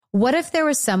What if there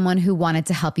was someone who wanted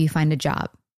to help you find a job?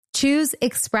 Choose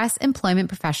Express Employment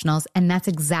Professionals, and that's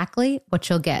exactly what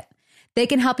you'll get. They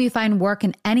can help you find work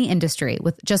in any industry.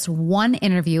 With just one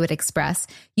interview at Express,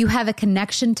 you have a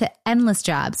connection to endless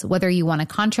jobs, whether you want a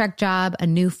contract job, a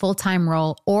new full-time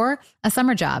role, or a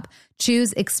summer job.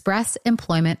 Choose Express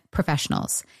Employment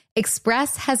Professionals.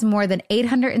 Express has more than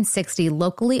 860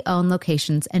 locally owned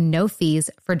locations and no fees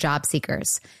for job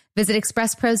seekers. Visit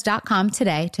expresspros.com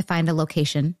today to find a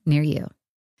location near you.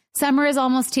 Summer is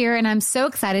almost here, and I'm so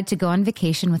excited to go on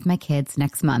vacation with my kids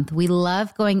next month. We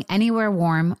love going anywhere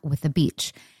warm with a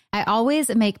beach. I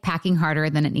always make packing harder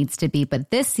than it needs to be,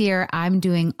 but this year I'm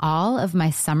doing all of my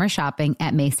summer shopping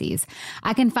at Macy's.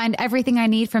 I can find everything I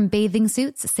need from bathing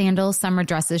suits, sandals, summer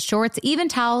dresses, shorts, even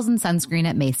towels and sunscreen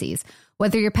at Macy's.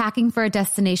 Whether you're packing for a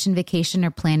destination vacation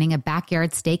or planning a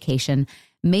backyard staycation,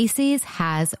 Macy's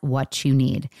has what you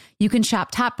need. You can shop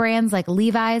top brands like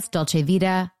Levi's, Dolce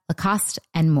Vita, Lacoste,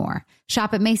 and more.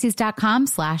 Shop at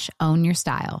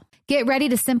Macys.com/ownyourstyle. Get ready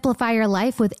to simplify your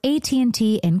life with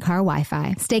AT&T in-car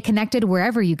Wi-Fi. Stay connected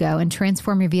wherever you go and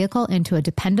transform your vehicle into a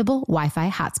dependable Wi-Fi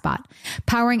hotspot.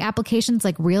 Powering applications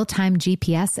like real-time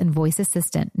GPS and voice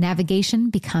assistant,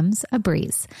 navigation becomes a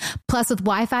breeze. Plus, with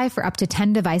Wi-Fi for up to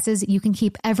 10 devices, you can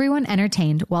keep everyone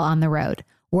entertained while on the road.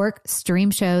 Work, stream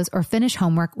shows, or finish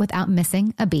homework without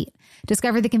missing a beat.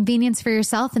 Discover the convenience for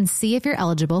yourself and see if you're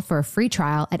eligible for a free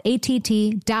trial at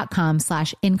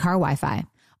att.com/in-car Wi-Fi.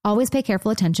 Always pay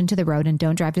careful attention to the road and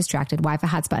don't drive distracted. Wi-Fi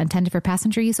hotspot intended for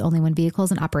passenger use only when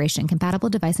vehicles in operation. Compatible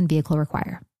device and vehicle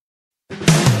require.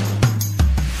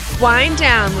 Wind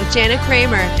Down with Jana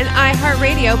Kramer, an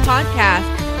iHeartRadio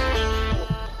podcast.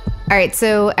 All right,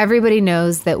 so everybody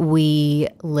knows that we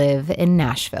live in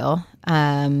Nashville,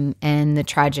 and the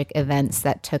tragic events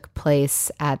that took place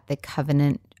at the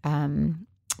Covenant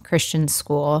Christian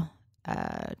School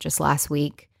just last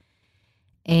week.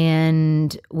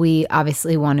 And we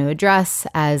obviously want to address,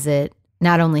 as it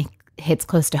not only hits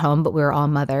close to home, but we're all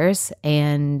mothers,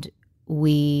 and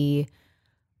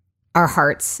our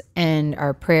hearts and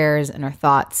our prayers and our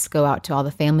thoughts go out to all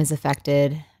the families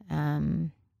affected.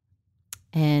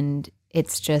 And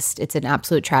it's an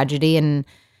absolute tragedy. And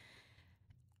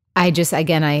I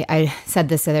said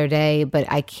this the other day, but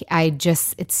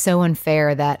it's so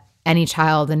unfair that any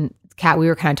child, and Kat, we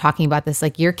were kind of talking about this,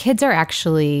 like your kids are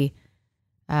actually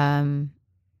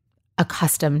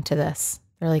accustomed to this.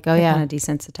 They're like, oh yeah, kind of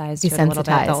desensitized to it a little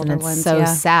bit, the older and it's ones, so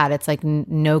sad. It's like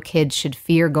no kid should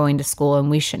fear going to school, and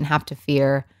we shouldn't have to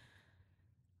fear,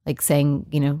 like saying,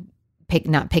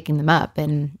 not picking them up.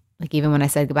 And like even when I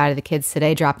said goodbye to the kids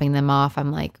today, dropping them off,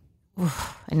 I'm like,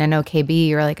 oof. And I know KB,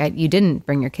 you're like, you didn't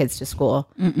bring your kids to school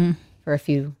for a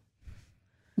few.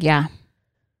 Yeah,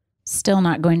 still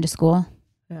not going to school.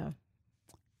 Yeah,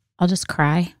 I'll just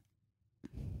cry.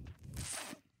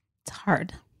 It's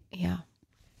hard. Yeah.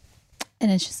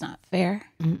 And it's just not fair.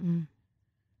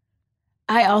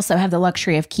 I also have the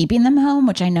luxury of keeping them home,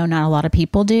 which I know not a lot of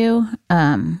people do.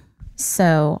 And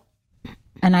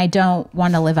I don't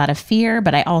want to live out of fear,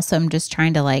 but I also am just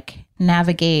trying to like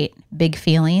navigate big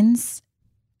feelings.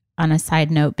 On a side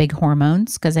note, big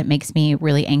hormones, because it makes me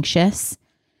really anxious.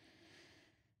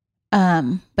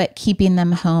 But keeping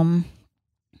them home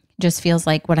just feels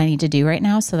like what I need to do right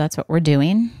now. So that's what we're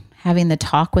doing. Having the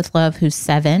talk with Love, who's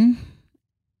 7.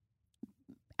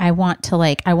 I want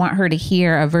her to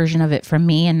hear a version of it from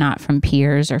me and not from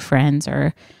peers or friends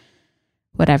or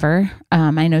whatever.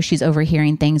 I know she's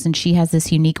overhearing things, and she has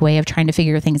this unique way of trying to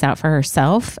figure things out for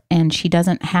herself. And she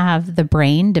doesn't have the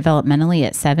brain developmentally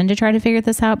at 7 to try to figure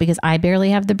this out, because I barely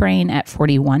have the brain at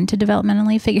 41 to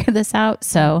developmentally figure this out.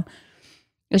 So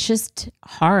it's just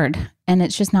hard, and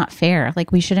it's just not fair.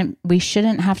 Like we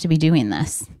shouldn't have to be doing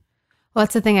this. Well,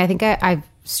 that's the thing. I think I've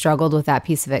struggled with that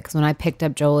piece of it, because when I picked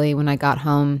up Jolie, when I got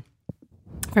home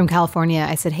from California,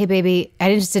 I said, hey, baby,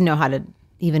 I just didn't know how to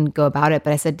even go about it.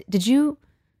 But I said,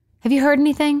 have you heard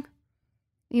anything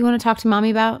you want to talk to mommy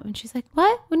about? And she's like,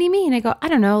 what? What do you mean? I go, I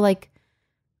don't know, like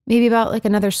maybe about like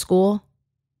another school.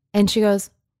 And she goes,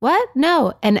 what?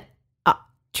 No. And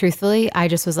truthfully, I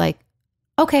just was like,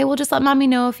 okay, well, just let mommy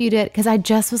know if you did. Because I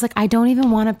just was like, I don't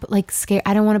even want to like scare.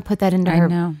 I don't want to put that into her. I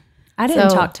know. I didn't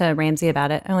talk to Ramsey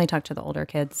about it. I only talked to the older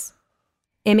kids.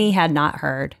 Emmy had not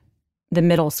heard. The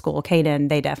middle school, Caden,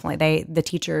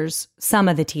 some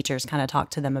of the teachers kind of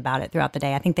talked to them about it throughout the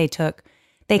day. I think they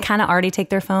kind of already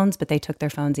take their phones, but they took their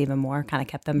phones even more, kind of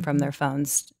kept them from their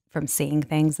phones, from seeing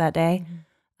things that day.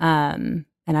 And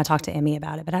I talked to Emmy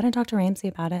about it, but I didn't talk to Ramsey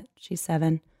about it. She's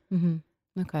 7.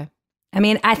 Okay. I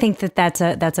mean, I think that's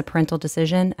a parental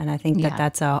decision, and I think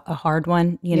that's a hard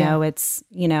one. You know, it's,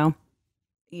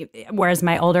 whereas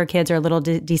my older kids are a little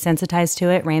desensitized to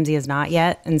it, Ramsey is not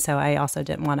yet. And so I also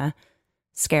didn't want to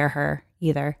scare her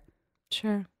either.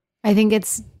 Sure. I think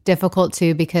it's difficult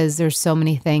too because there's so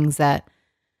many things that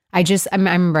I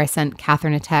remember I sent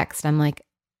Catherine a text. I'm like,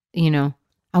 I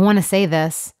want to say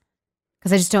this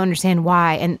because I just don't understand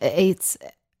why. And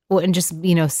and just,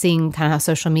 seeing kind of how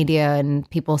social media and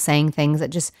people saying things that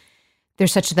just,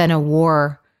 there's such then a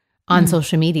war on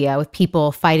social media with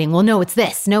people fighting. Well, no, it's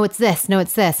this. No, it's this. No,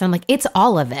 it's this. And I'm like, it's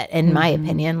all of it, in my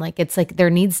opinion. Like, it's like there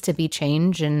needs to be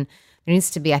change and there needs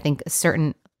to be, I think, a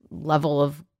certain level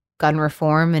of gun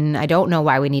reform. And I don't know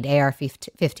why we need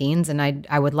AR-15s. And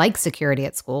I would like security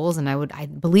at schools. And I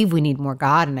believe we need more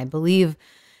God. And I believe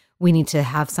we need to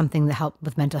have something to help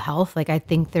with mental health. Like, I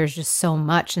think there's just so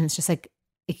much. And it's just like,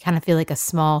 you kind of feel like a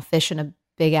small fish in a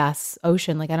big ass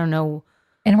ocean. Like, I don't know.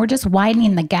 And we're just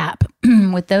widening the gap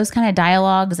with those kind of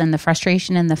dialogues and the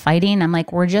frustration and the fighting. I'm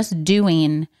like, we're just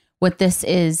doing what this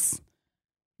is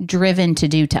driven to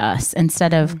do to us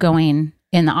instead of going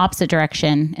in the opposite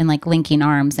direction and like linking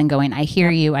arms and going, I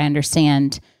hear you, I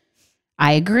understand,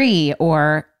 I agree.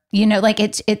 Or, like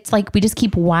it's like we just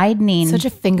keep widening. Such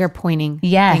a finger pointing.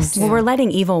 Yes. Well, we're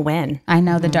letting evil win. I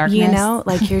know the darkness.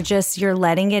 Like you're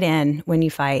letting it in when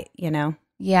you fight,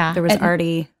 Yeah. There was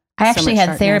already... I actually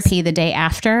had therapy the day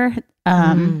after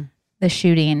the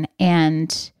shooting,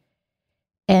 and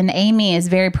Amy is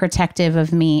very protective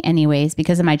of me anyways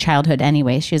because of my childhood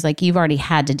anyways. She was like, you've already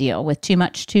had to deal with too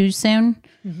much too soon.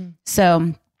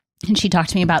 So, and she talked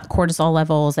to me about cortisol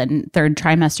levels and third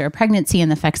trimester of pregnancy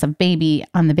and the effects of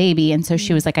on the baby. And so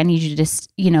she was like, I need you to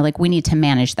just, like we need to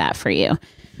manage that for you.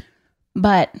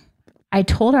 But I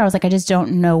told her, I was like, I just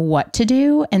don't know what to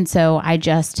do. And so I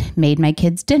just made my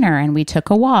kids dinner and we took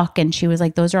a walk. And she was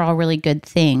like, those are all really good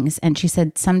things. And she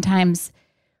said, sometimes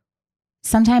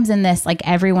in this, like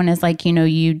everyone is like,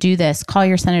 you do this, call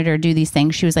your senator, do these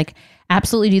things. She was like,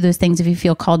 absolutely do those things if you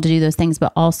feel called to do those things,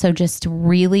 but also just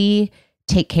really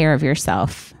take care of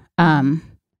yourself. I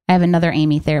have another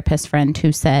Amy therapist friend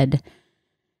who said,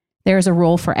 there's a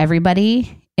role for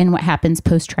everybody in what happens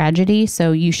post-tragedy.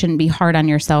 So you shouldn't be hard on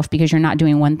yourself because you're not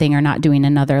doing one thing or not doing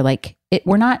another. Like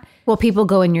we're not. Well, people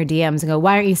go in your DMs and go,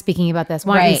 why aren't you speaking about this?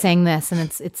 Why aren't you saying this? And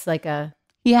it's like a.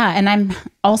 Yeah. And I'm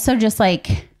also just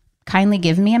like, kindly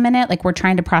give me a minute. Like we're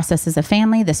trying to process as a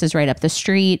family. This is right up the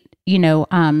street.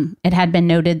 It had been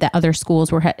noted that other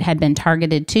schools had been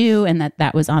targeted too. And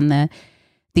that was on the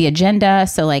agenda.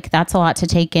 So like, that's a lot to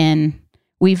take in.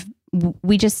 There's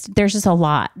just a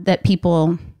lot that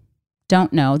people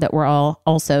don't know that we're all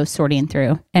also sorting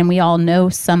through. And we all know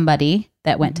somebody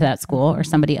that went to that school or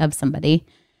somebody of somebody.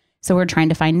 So we're trying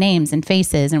to find names and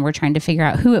faces and we're trying to figure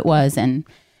out who it was. And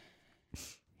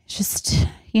it's just,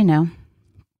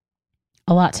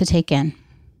 a lot to take in.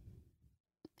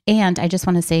 And I just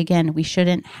want to say again, we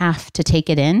shouldn't have to take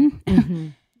it in.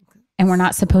 And we're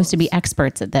not supposed to be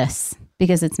experts at this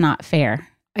because it's not fair.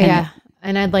 Yeah.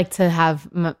 And I'd like to have,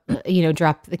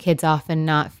 drop the kids off and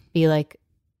not be like,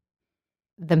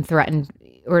 them threatened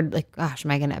or like, gosh,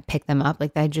 am I going to pick them up?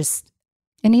 Like and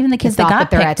even the kids that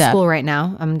they're at school right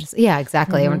now. I'm just,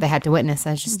 exactly. Or they had to witness.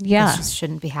 It just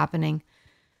shouldn't be happening.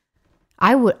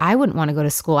 I wouldn't want to go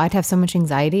to school. I'd have so much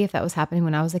anxiety if that was happening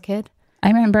when I was a kid. I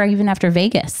remember even after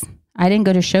Vegas, I didn't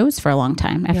go to shows for a long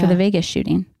time after the Vegas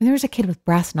shooting. And there was a kid with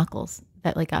brass knuckles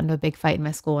that like got into a big fight in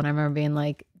my school. And I remember being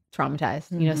like traumatized,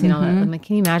 seeing all that. I'm like,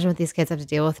 can you imagine what these kids have to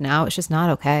deal with now? It's just not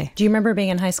okay. Do you remember being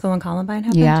in high school when Columbine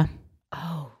happened? Yeah.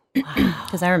 Oh, wow.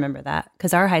 Because I remember that.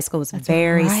 Because our high school was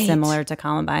very similar to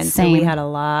Columbine. Same. So we had a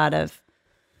lot of,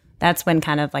 that's when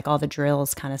kind of like all the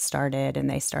drills kind of started and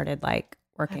they started like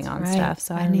working on stuff.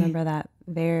 So I remember that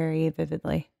very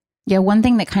vividly. Yeah. One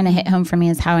thing that kind of hit home for me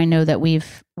is how I know that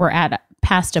we're at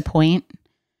past a point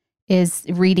is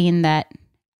reading that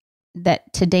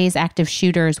today's active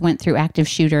shooters went through active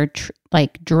shooter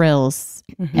drills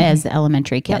as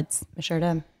elementary kids. Yep, I sure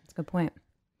did. That's a good point.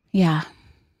 Yeah.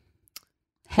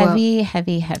 Heavy.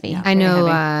 Yeah, I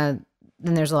know.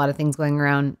 Then there's a lot of things going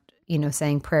around,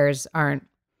 saying prayers aren't,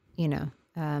 we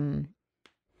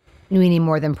need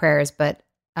more than prayers, but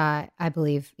I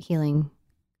believe healing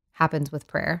happens with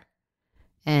prayer.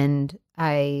 And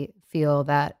I feel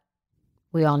that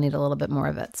we all need a little bit more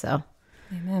of it. So,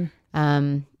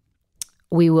 amen.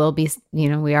 We will be,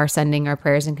 we are sending our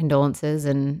prayers and condolences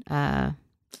and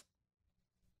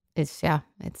it's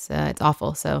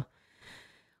awful. So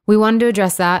we wanted to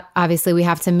address that. Obviously, we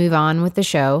have to move on with the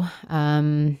show.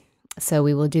 So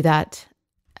we will do that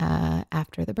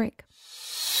after the break.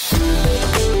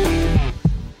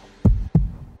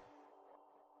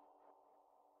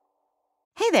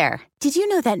 Hey there. Did you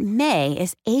know that May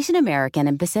is Asian American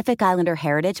and Pacific Islander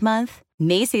Heritage Month?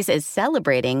 Macy's is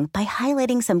celebrating by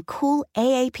highlighting some cool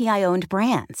AAPI-owned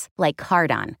brands like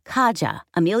Cardon, Kaja,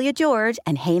 Amelia George,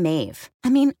 and Hey Mave. I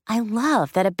mean, I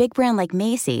love that a big brand like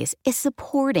Macy's is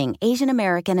supporting Asian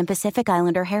American and Pacific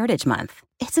Islander Heritage Month.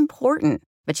 It's important.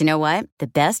 But you know what? The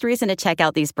best reason to check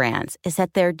out these brands is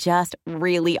that they're just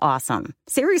really awesome.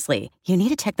 Seriously, you need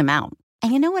to check them out.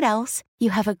 And you know what else?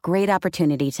 You have a great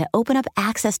opportunity to open up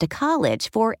access to college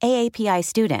for AAPI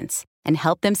students and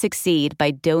help them succeed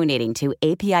by donating to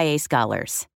APIA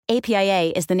Scholars.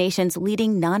 APIA is the nation's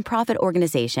leading nonprofit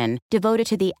organization devoted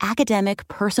to the academic,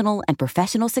 personal, and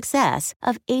professional success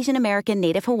of Asian American,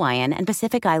 Native Hawaiian, and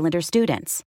Pacific Islander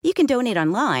students. You can donate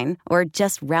online or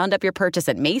just round up your purchase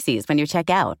at Macy's when you check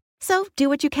out. So do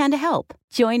what you can to help.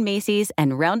 Join Macy's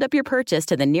and round up your purchase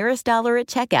to the nearest dollar at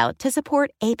checkout to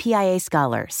support APIA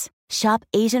Scholars. Shop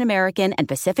Asian American and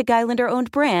Pacific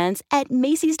Islander-owned brands at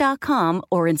Macys.com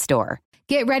or in store.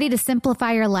 Get ready to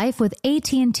simplify your life with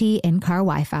AT&T in-car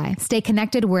Wi-Fi. Stay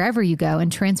connected wherever you go and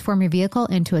transform your vehicle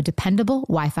into a dependable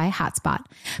Wi-Fi hotspot.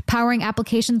 Powering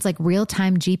applications like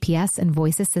real-time GPS and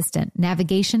voice assistant,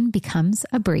 navigation becomes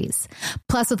a breeze.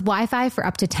 Plus, with Wi-Fi for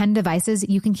up to 10 devices,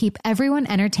 you can keep everyone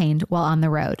entertained while on the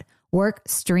road. Work,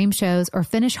 stream shows, or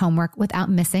finish homework without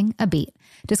missing a beat.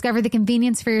 Discover the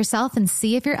convenience for yourself and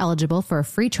see if you're eligible for a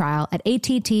free trial at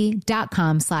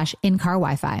att.com/in-car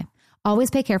Wi-Fi.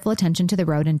 Always pay careful attention to the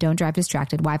road and don't drive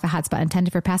distracted. Wi-Fi hotspot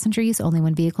intended for passenger use only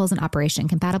when vehicles in operation.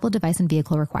 Compatible device and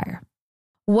vehicle require.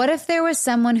 What if there was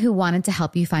someone who wanted to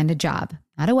help you find a job?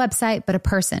 Not a website, but a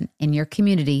person in your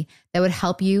community that would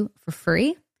help you for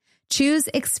free? Choose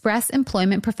Express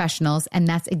Employment Professionals, and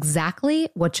that's exactly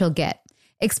what you'll get.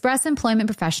 Express Employment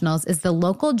Professionals is the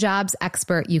local jobs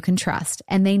expert you can trust,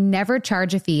 and they never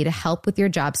charge a fee to help with your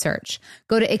job search.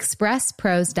 Go to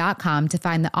expresspros.com to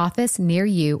find the office near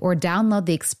you or download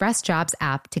the Express Jobs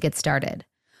app to get started.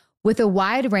 With a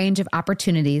wide range of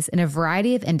opportunities in a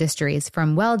variety of industries,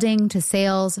 from welding to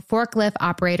sales, forklift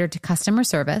operator to customer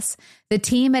service, the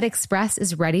team at Express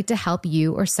is ready to help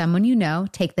you or someone you know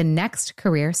take the next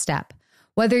career step.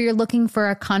 Whether you're looking for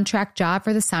a contract job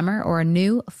for the summer or a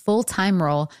new full-time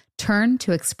role, turn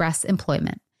to Express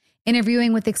Employment.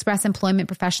 Interviewing with Express Employment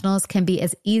Professionals can be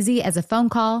as easy as a phone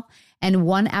call, and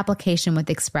one application with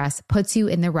Express puts you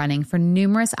in the running for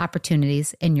numerous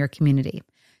opportunities in your community.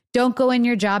 Don't go in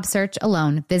your job search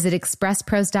alone. Visit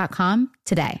expresspros.com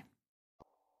today.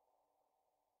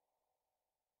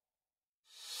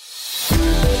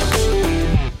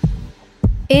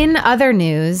 In other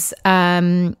news,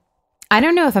 I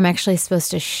don't know if I'm actually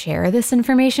supposed to share this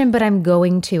information, but I'm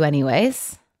going to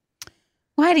anyways.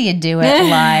 Why do you do it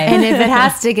live? And if it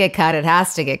has to get cut, it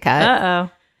has to get cut. Uh-oh.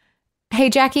 Hey,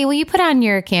 Jackie, will you put on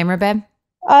your camera, babe?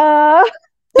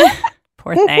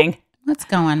 Poor thing. What's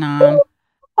going on?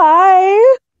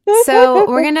 Hi. So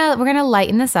we're gonna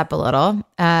lighten this up a little.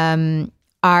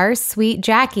 Our sweet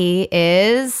Jackie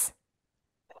is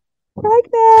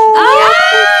Pregnant.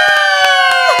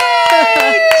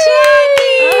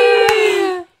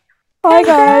 Hi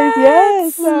guys.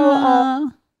 Yes.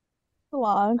 So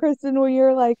long, Kristen, when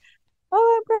you're like,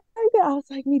 "Oh, I'm pregnant," I was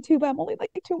like, "Me too," but I'm only like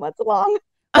 2 months along.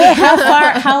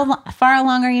 How far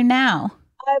along are you now?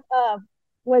 I'm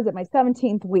what is it, my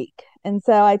 17th week, and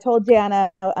so I told Jana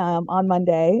on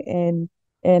Monday in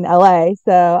LA.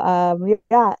 So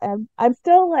yeah, I'm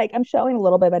still like I'm showing a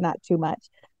little bit, but not too much.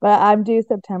 But I'm due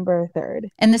September 3rd.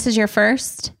 And this is your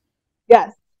first?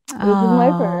 Yes. This is my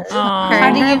first.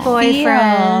 How do you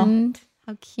boyfriend?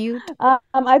 How cute.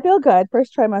 I feel good.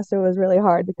 First trimester was really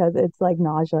hard because it's like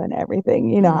nausea and everything.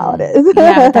 You know how it is.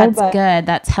 Yeah, but that's good.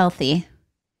 That's healthy.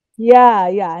 Yeah.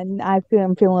 And I'm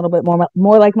feeling a little bit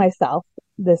more like myself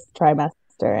this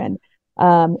trimester, and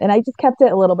I just kept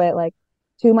it a little bit like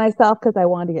to myself because I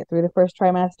wanted to get through the first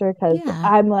trimester because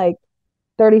I'm like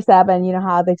 37, you know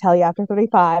how they tell you after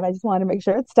 35. I just wanted to make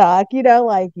sure it stuck,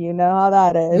 like you know how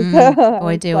that is.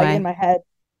 Boy, do like I. in my head.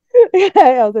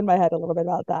 I was in my head a little bit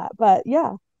about that, but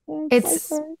yeah.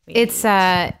 It's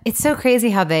so crazy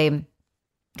how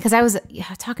because I was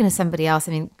talking to somebody else.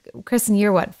 I mean, Kristen,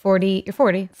 you're what, 40? You're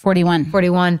 40.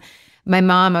 41. My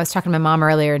mom, I was talking to my mom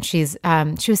earlier, and she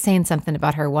was saying something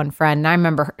about her one friend. And I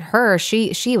remember her,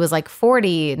 she was like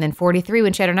 40 and then 43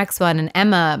 when she had her next one. And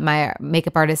Emma, my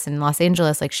makeup artist in Los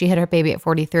Angeles, like she had her baby at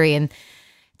 43. And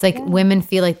it's like women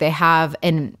feel like they have,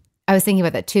 and I was thinking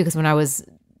about that too, because when I was,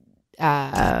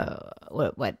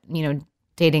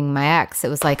 dating my ex, it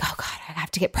was like, oh God, I have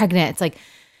to get pregnant. It's like,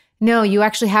 no, you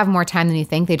actually have more time than you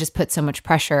think. They just put so much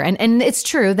pressure. And it's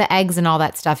true, the eggs and all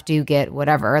that stuff do get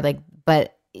whatever, like,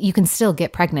 but you can still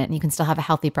get pregnant and you can still have a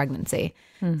healthy pregnancy.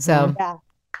 So Yeah.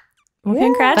 Well, Yeah.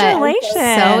 congratulations.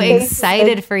 so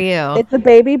excited for you. It's a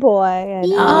baby boy. And,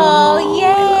 Oh,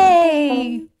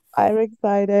 yay. I'm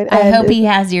excited. I And hope he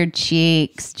it's- has your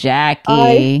cheeks,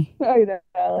 Jackie. I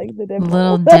know, like the dimples.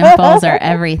 Little dimples are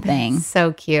everything.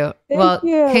 So cute. Thank Well,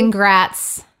 you.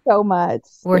 congrats. so much.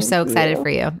 We're Thank so excited you. for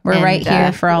you. We're And, right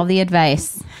here for all the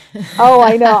advice. Oh,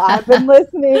 I know. I've been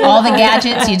listening. All the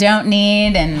gadgets you don't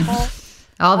need and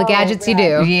all the gadgets you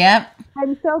do. yep.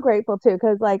 I'm so grateful too,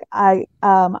 because like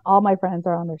all my friends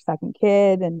are on their second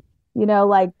kid, and you know,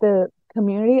 like the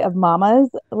community of mamas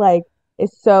like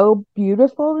is so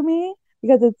beautiful to me,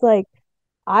 because it's like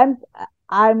I'm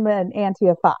an auntie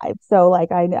of 5, so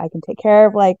like I can take care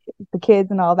of like the kids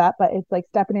and all that, but it's like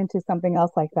stepping into something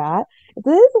else like that. It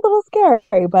is a little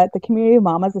scary, but the community of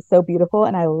mamas is so beautiful,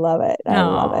 and I love it. I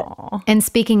love it. Aw. And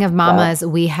speaking of mamas,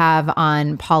 we have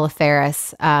on Paula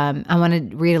Ferris. I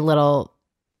want to read a little,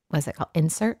 what's it called?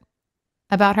 Insert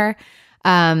about her.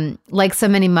 Like so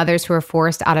many mothers who were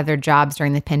forced out of their jobs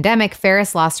during the pandemic,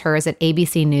 Ferris lost hers at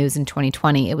ABC News in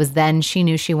 2020. It was then she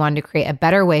knew she wanted to create a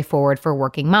better way forward for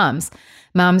working moms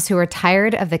who are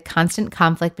tired of the constant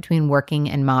conflict between working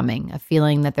and momming, of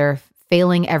feeling that they're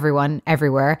failing everyone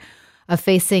everywhere, of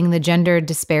facing the gender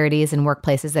disparities in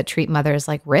workplaces that treat mothers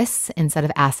like risks instead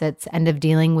of assets, and of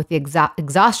dealing with the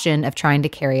exhaustion of trying to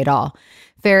carry it all.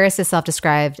 Ferris, a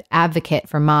self-described advocate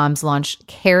for moms, launched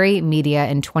Carry Media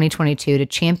in 2022 to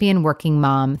champion working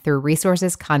mom through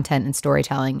resources, content, and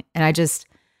storytelling. And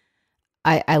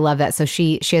I love that. So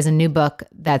she has a new book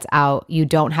that's out. You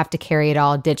don't have to carry it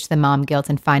all. Ditch the mom guilt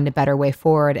and find a better way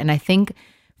forward. And I think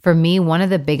for me, one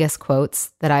of the biggest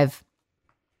quotes that I've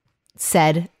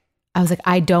said, I was like,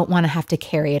 I don't want to have to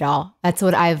carry it all. That's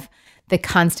what the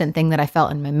constant thing that I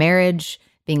felt in my marriage,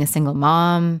 being a single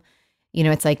mom. You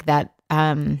know, it's like that.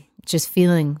 Just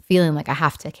feeling like I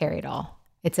have to carry it all.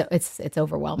 It's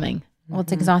overwhelming. Well,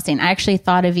 it's exhausting. I actually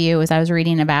thought of you as I was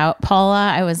reading about Paula.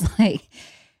 I was like,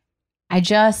 I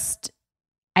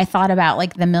thought about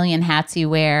like the million hats you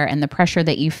wear and the pressure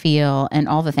that you feel and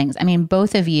all the things. I mean,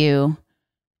 both of you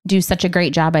do such a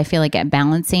great job, I feel like, at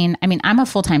balancing. I mean, I'm a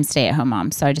full-time stay-at-home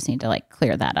mom, so I just need to like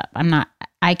clear that up.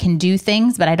 I can do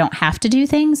things, but I don't have to do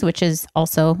things, which is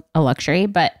also a luxury.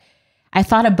 But I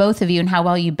thought of both of you and how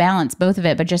well you balance both of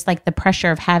it, but just like the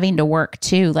pressure of having to work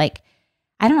too. Like,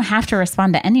 I don't have to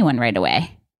respond to anyone right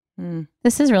away.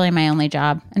 This is really my only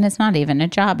job. And it's not even a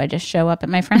job. I just show up at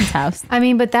my friend's house. I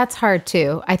mean, but that's hard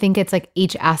too. I think it's like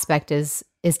each aspect is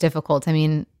difficult. I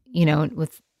mean, you know,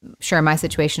 with my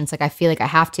situation, it's like I feel like I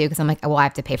have to, because I'm like, well, I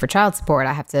have to pay for child support.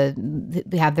 I have to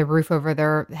have the roof over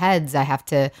their heads. I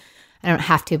don't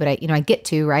have to, but I get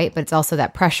to, right? But it's also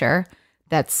that pressure.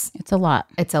 It's a lot.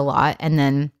 And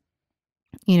then,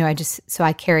 you know, so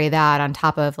I carry that on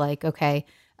top of like, okay,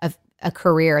 a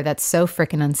career that's so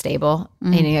freaking unstable.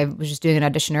 And I was just doing an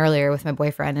audition earlier with my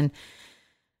boyfriend, and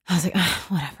I was like,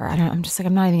 whatever. I'm just like,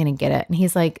 I'm not even going to get it. And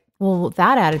he's like, well,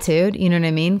 that attitude, you know what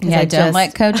I mean? Yeah, don't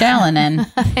let Coach Allen in.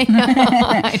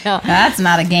 I know. That's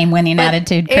not a game-winning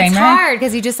attitude, Kramer. It's hard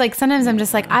because you just like, sometimes I'm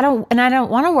just like, I don't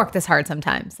want to work this hard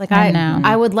sometimes. Like I know.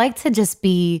 I would like to just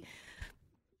be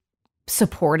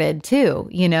supported too,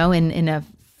 you know, in a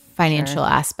financial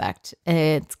aspect.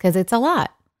 It's because it's a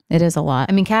lot. It is a lot.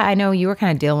 I mean, Kat, I know you were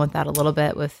kind of dealing with that a little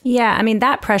bit with. Yeah, I mean,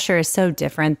 that pressure is so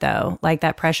different though. Like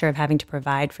that pressure of having to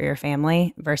provide for your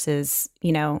family versus,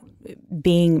 you know,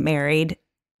 being married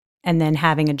and then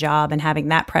having a job and having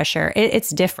that pressure. It's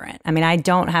different. I mean, I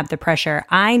don't have the pressure.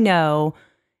 I know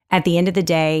at the end of the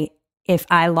day, if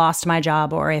I lost my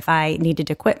job or if I needed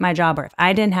to quit my job or if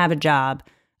I didn't have a job,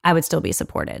 I would still be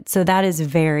supported. So that is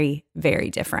very, very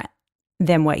different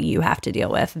than what you have to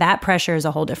deal with. That pressure is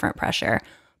a whole different pressure.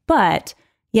 But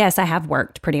yes, I have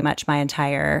worked pretty much my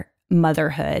entire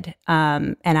motherhood.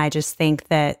 And I just think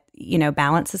that, you know,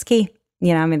 balance is key.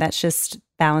 You know, I mean,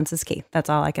 balance is key. That's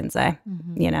all I can say,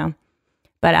 you know.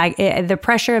 But the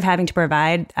pressure of having to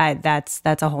provide, that's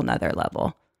a whole nother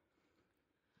level.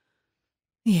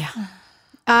 Yeah.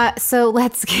 So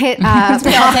let's get Let's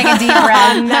all take a deep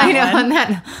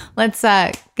breath. Let's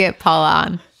get Paula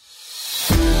on.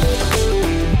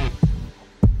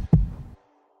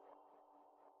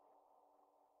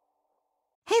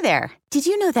 Hey there. Did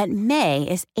you know that May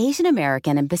is Asian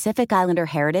American and Pacific Islander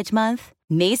Heritage Month?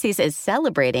 Macy's is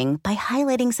celebrating by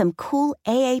highlighting some cool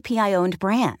AAPI-owned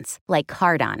brands like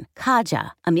Cardon,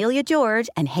 Kaja, Amelia George,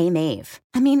 and Hey Mave.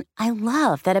 I mean, I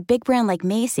love that a big brand like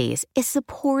Macy's is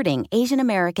supporting Asian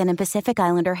American and Pacific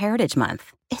Islander Heritage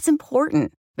Month. It's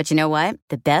important. But you know what?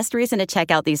 The best reason to check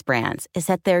out these brands is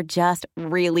that they're just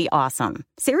really awesome.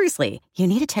 Seriously, you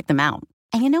need to check them out.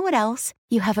 And you know what else?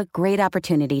 You have a great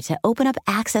opportunity to open up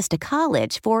access to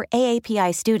college for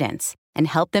AAPI students and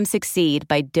help them succeed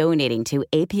by donating to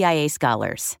APIA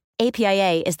Scholars.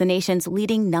 APIA is the nation's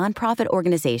leading nonprofit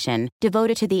organization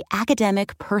devoted to the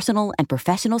academic, personal, and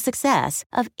professional success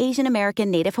of Asian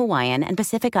American, Native Hawaiian, and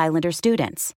Pacific Islander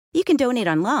students. You can donate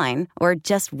online or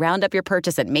just round up your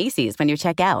purchase at Macy's when you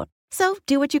check out. So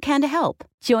do what you can to help.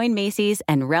 Join Macy's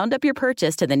and round up your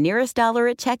purchase to the nearest dollar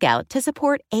at checkout to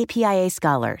support APIA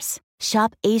Scholars.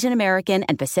 Shop Asian American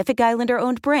and Pacific Islander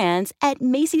owned brands at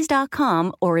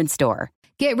Macy's.com or in store.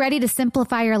 Get ready to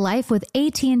simplify your life with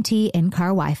AT&T in-car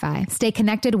Wi-Fi. Stay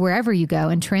connected wherever you go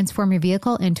and transform your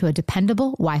vehicle into a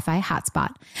dependable Wi-Fi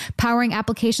hotspot. Powering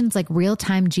applications like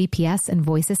real-time GPS and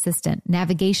voice assistant,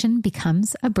 navigation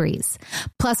becomes a breeze.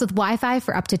 Plus, with Wi-Fi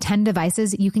for up to 10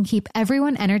 devices, you can keep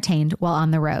everyone entertained while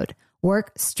on the road.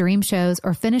 Work, stream shows,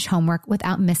 or finish homework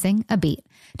without missing a beat.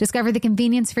 Discover the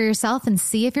convenience for yourself and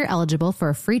see if you're eligible for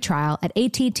a free trial at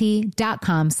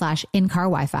att.com/in-car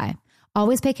Wi-Fi.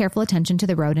 Always pay careful attention to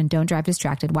the road and don't drive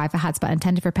distracted. Wi-Fi hotspot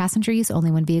intended for passenger use only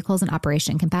when vehicles in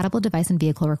operation. Compatible device and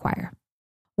vehicle require.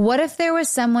 What if there was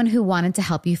someone who wanted to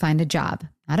help you find a job?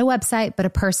 Not a website, but a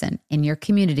person in your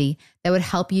community that would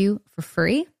help you for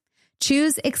free?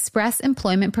 Choose Express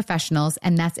Employment Professionals,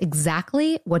 and that's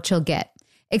exactly what you'll get.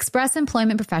 Express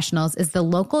Employment Professionals is the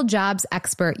local jobs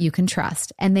expert you can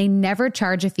trust, and they never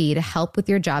charge a fee to help with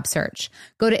your job search.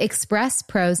 Go to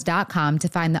expresspros.com to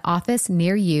find the office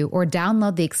near you or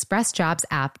download the Express Jobs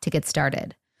app to get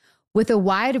started. With a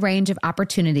wide range of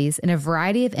opportunities in a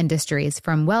variety of industries,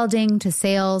 from welding to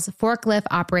sales, forklift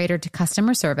operator to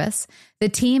customer service, the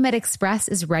team at Express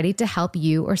is ready to help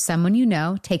you or someone you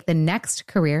know take the next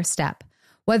career step.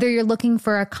 Whether you're looking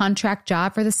for a contract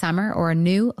job for the summer or a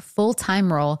new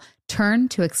full-time role, turn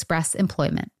to Express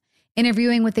Employment.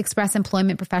 Interviewing with Express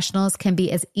Employment Professionals can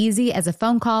be as easy as a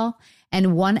phone call,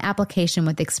 and one application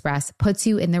with Express puts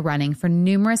you in the running for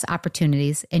numerous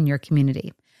opportunities in your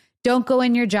community. Don't go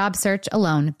in your job search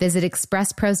alone. Visit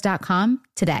expresspros.com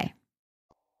today.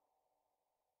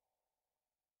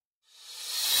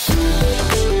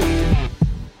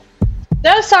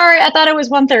 No, sorry. I thought it was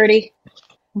 1:30.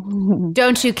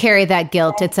 Don't you carry that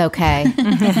guilt. It's okay. Drop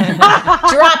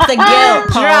the guilt,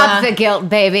 Paula. Drop the guilt,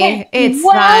 baby. It's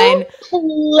fine.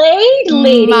 Played,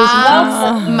 ladies.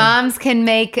 Moms can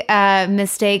make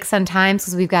mistakes sometimes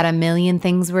because we've got a million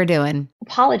things we're doing.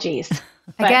 Apologies.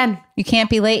 Again, You can't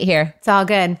be late here. it's all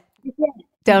good.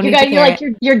 Don't You need guys, to you're carry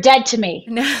like you're dead to me.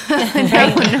 no, not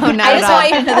I at just all. want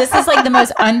you to know this is like the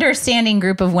most understanding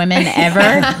group of women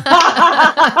ever.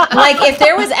 Like if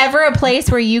there was ever a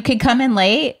place where you could come in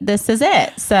late, this is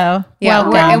it. So Yeah,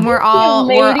 welcome. we're all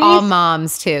ladies.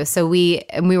 moms too. So we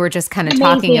were just kind of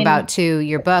talking Amazing. about too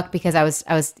your book because I was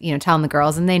telling the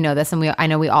girls, and they know this, and I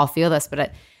know we all feel this,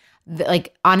 but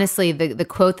like honestly, the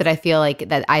quote that I feel like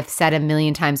that I've said a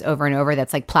million times over and over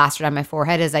that's like plastered on my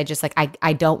forehead is I just like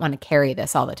I don't want to carry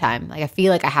this all the time. Like I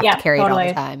feel like I have to carry it all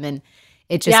the time, and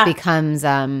it just becomes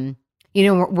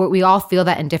we all feel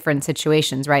that in different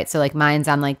situations, right? So like mine's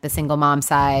on like the single mom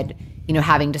side,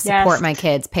 having to support my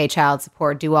kids, pay child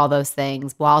support, do all those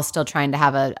things while still trying to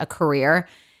have a career.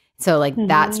 So like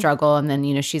that struggle. And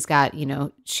then, she's got,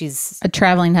 she's a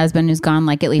traveling husband who's gone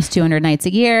like at least 200 nights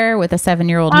a year with a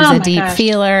 7-year-old who's a deep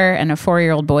feeler and a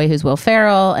 4-year-old boy who's Will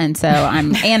Ferrell. And so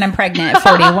I'm pregnant at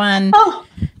 41.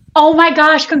 Oh my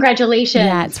gosh. Congratulations.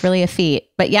 Yeah, it's really a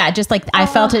feat. But yeah, just like I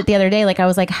felt it the other day. Like I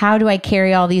was like, how do I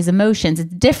carry all these emotions?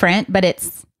 It's different, but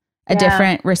it's a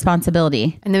different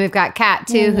responsibility. And then we've got Kat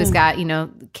too, who's got,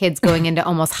 kids going into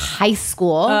almost high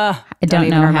school. I don't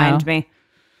even know remind how. me.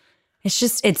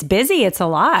 It's busy. It's a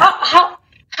lot. How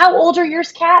old are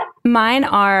yours, Kat? Mine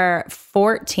are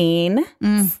 14,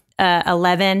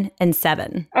 11, and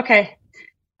 7. Okay.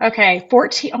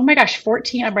 14. Oh my gosh,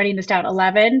 14. I'm writing this down.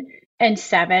 11 and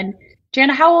 7.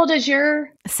 Jana, how old is your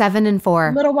 7 and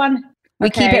 4. little one? We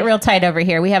keep it real tight over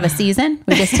here. We have a season.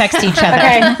 We just text each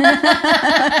other.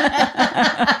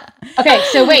 Okay.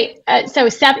 So wait. So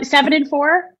 7 and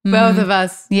 4. Both of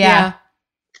us. Yeah.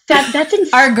 That's insane.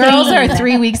 Our girls are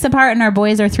 3 weeks apart and our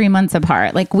boys are 3 months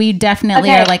apart. Like we definitely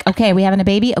are like, okay, we having a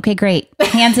baby? Okay, great.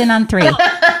 Hands in on 3.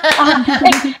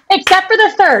 Except for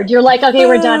the third. You're like, okay,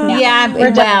 we're done now. Yeah,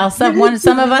 We're done.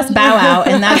 some of us bow out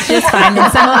and that's just fine. And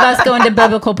some of us go into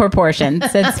biblical proportions.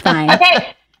 It's fine.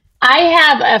 Okay. I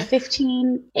have a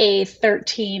 15, a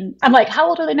 13. I'm like, how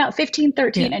old are they now? 15,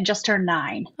 13, and just turned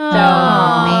 9. Oh,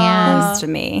 man. Close to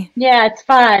me. Yeah, it's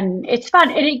fun. It's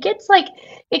fun. And it gets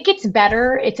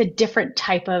better. It's a different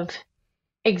type of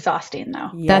exhausting though.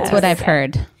 That's what I've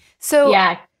heard. So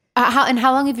Yeah.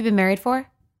 how long have you been married for?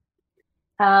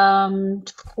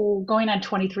 Going on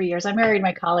 23 years. I married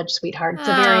my college sweetheart. It's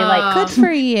a very like Good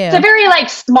for you. it's a very like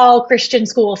small Christian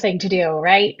school thing to do,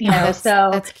 right? You know,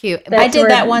 that's cute. I did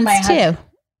that once too.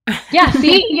 Yeah,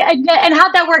 see, yeah, and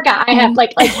how'd that work out? I have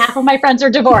like half of my friends are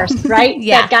divorced, right?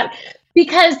 Yeah.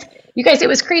 Because you guys, it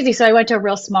was crazy. So I went to a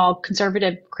real small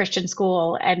conservative Christian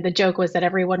school, and the joke was that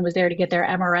everyone was there to get their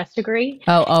MRS degree.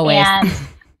 Oh, always. And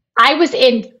I was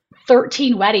in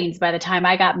 13 weddings by the time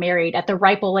I got married at the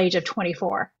ripe old age of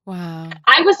 24. Wow.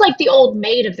 I was like the old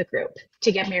maid of the group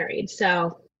to get married.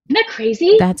 So isn't that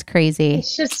crazy? That's crazy.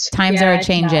 It's just times are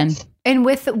changing. And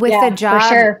with the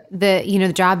job,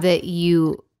 the job that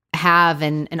you have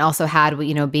and also had,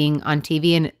 being on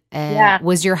TV and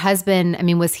was your husband, I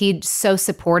mean, was he so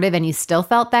supportive and you still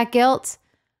felt that guilt?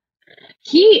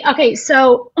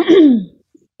 So,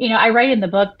 I write in the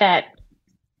book that,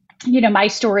 my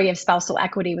story of spousal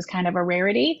equity was kind of a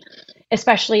rarity,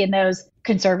 especially in those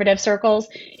conservative circles.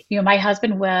 My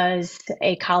husband was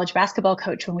a college basketball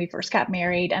coach when we first got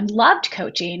married and loved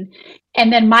coaching.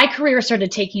 And then my career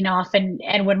started taking off.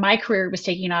 And when my career was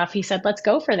taking off, he said, let's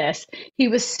go for this. He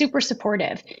was super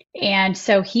supportive. And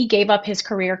so he gave up his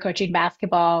career coaching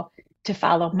basketball to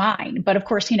follow mine. But of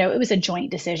course, it was a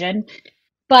joint decision.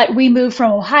 But we moved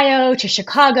from Ohio to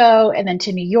Chicago and then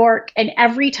to New York. And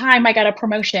every time I got a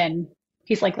promotion,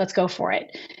 he's like, let's go for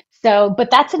it. So, but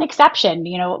that's an exception.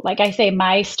 Like I say,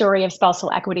 my story of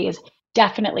spousal equity is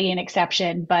definitely an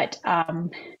exception, but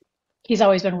he's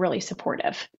always been really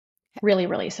supportive, really,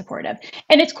 really supportive.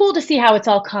 And it's cool to see how it's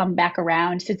all come back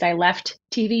around since I left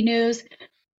TV news.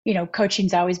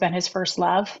 Coaching's always been his first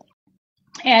love.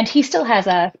 And he still has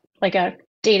a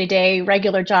day-to-day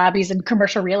regular job. He's in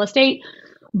commercial real estate,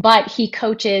 but he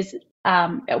coaches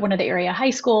at one of the area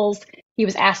high schools. He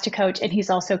was asked to coach, and he's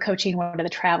also coaching one of the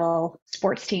travel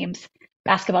sports teams,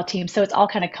 basketball teams. So it's all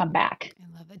kind of come back.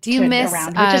 I love it. Do you miss,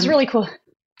 which is really cool.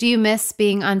 Do you miss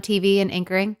being on TV and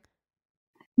anchoring?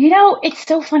 It's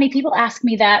so funny. People ask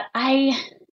me that. I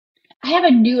have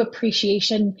a new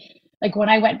appreciation. Like when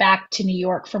I went back to New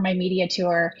York for my media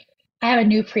tour, I have a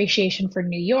new appreciation for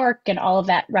New York and all of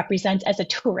that represents as a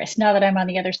tourist. Now that I'm on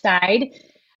the other side,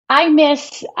 I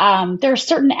miss, there are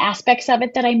certain aspects of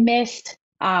it that I missed.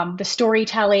 The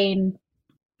storytelling,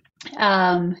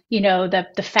 the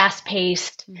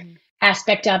fast-paced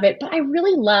aspect of it. But I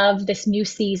really love this new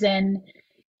season,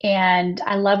 and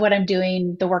I love what I'm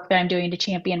doing, the work that I'm doing to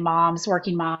champion moms,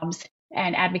 working moms,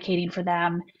 and advocating for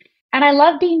them. And I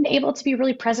love being able to be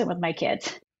really present with my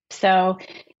kids. So,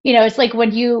 it's like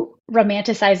when you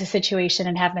romanticize a situation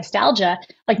and have nostalgia,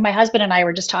 like my husband and I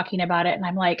were just talking about it, and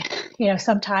I'm like,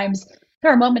 sometimes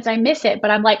there are moments I miss it,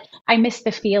 but I'm like, I miss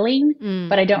the feeling,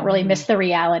 but I don't really miss the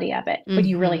reality of it when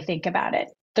you really think about it.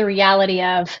 The reality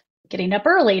of getting up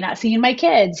early, not seeing my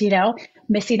kids,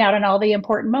 missing out on all the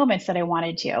important moments that I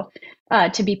wanted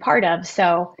to be part of.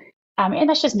 So, and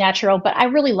that's just natural, but I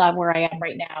really love where I am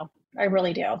right now. I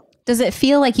really do. Does it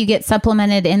feel like you get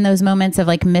supplemented in those moments of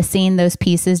like missing those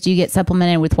pieces? Do you get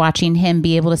supplemented with watching him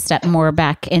be able to step more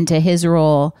back into his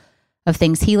role of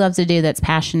things he loves to do that's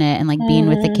passionate and like being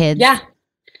with the kids?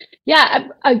 Yeah,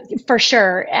 for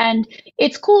sure. And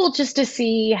it's cool just to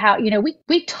see how,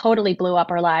 we totally blew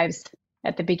up our lives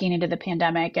at the beginning of the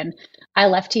pandemic. And I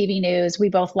left TV news. We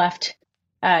both left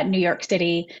New York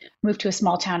City, moved to a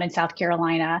small town in South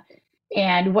Carolina.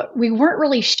 And we weren't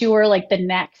really sure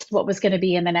what was going to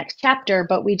be in the next chapter,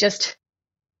 but we just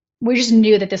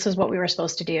knew that this was what we were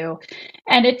supposed to do.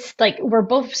 And it's like, we're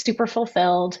both super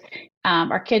fulfilled.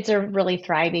 Our kids are really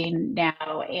thriving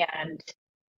now, and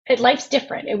life's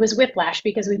different. It was whiplash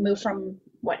because we moved from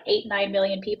 8-9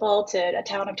 million people to a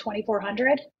town of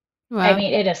 2,400. Wow. I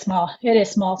mean, it is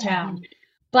small town,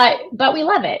 but we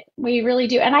love it. We really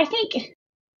do. And I think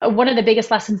one of the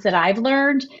biggest lessons that I've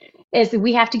learned is that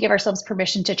we have to give ourselves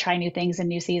permission to try new things and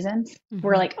new seasons.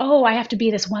 We're like, oh, I have to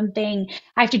be this one thing.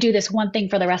 I have to do this one thing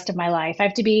for the rest of my life. I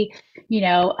have to be,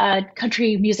 a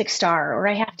country music star, or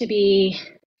I have to be,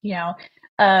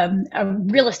 a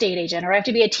real estate agent, or I have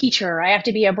to be a teacher, or I have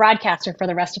to be a broadcaster for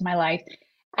the rest of my life.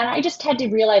 And I just had to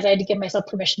realize I had to give myself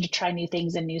permission to try new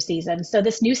things and new seasons. So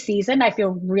this new season, I feel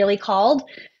really called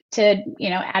to,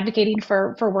 advocating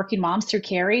for working moms through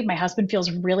Carrie. My husband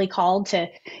feels really called to,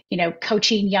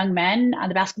 coaching young men on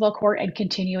the basketball court and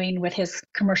continuing with his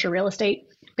commercial real estate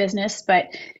business, but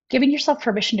giving yourself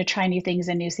permission to try new things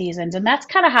and new seasons. And that's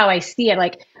kind of how I see it.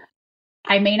 Like,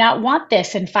 I may not want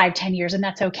this in 5-10 years, and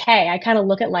that's okay. I kind of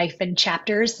look at life in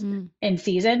chapters and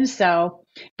seasons. So,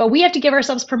 but we have to give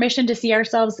ourselves permission to see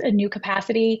ourselves in new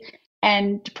capacity,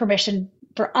 and permission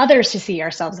for others to see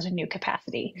ourselves in a new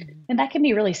capacity. And that can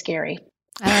be really scary.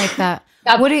 I like that.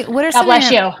 God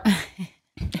bless you.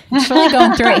 Just really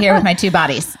going through it here with my two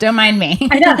bodies. Don't mind me.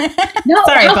 I know. No,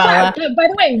 Sorry, how Paula. far? By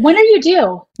the way, when are you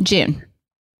due? June.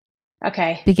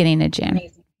 Okay. Beginning of June.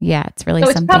 Amazing. Yeah, it's really So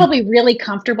it's something. probably really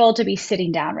comfortable to be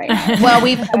sitting down right now. Well,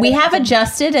 we have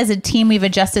adjusted as a team. We've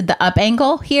adjusted the up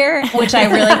angle here, which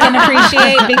I really can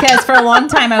appreciate because for a long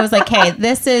time I was like, "Hey,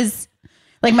 this is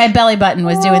like my belly button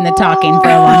was doing the talking for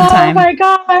a long time." Oh my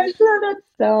gosh, that's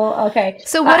so okay.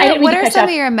 So I didn't mean what to are catch some up.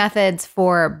 of your methods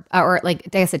for, or like, I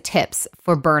guess, tips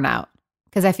for burnout?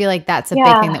 Because I feel like that's a big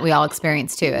Yeah. thing that we all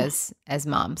experience too as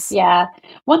moms. Yeah.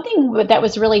 One thing that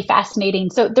was really fascinating.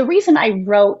 So the reason I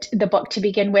wrote the book to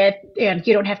begin with, and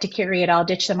you don't have to carry it all,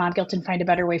 ditch the mom guilt and find a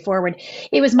better way forward.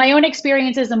 It was my own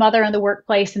experience as a mother in the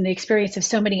workplace and the experience of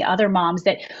so many other moms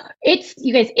that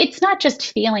you guys, it's not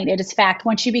just feeling, it is fact.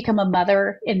 Once you become a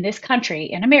mother in this country,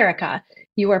 in America,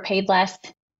 you are paid less,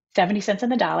 70 cents on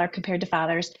the dollar compared to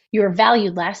fathers. You are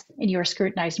valued less and you are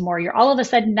scrutinized more. You're all of a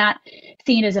sudden not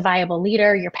seen as a viable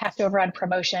leader. You're passed over on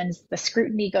promotions. The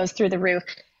scrutiny goes through the roof.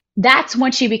 That's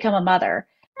once you become a mother.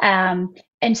 And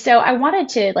so I wanted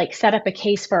to like set up a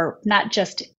case for not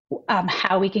just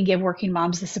how we can give working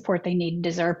moms the support they need and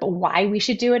deserve, but why we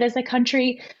should do it as a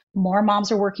country. More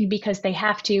moms are working because they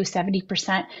have to.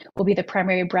 70% will be the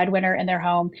primary breadwinner in their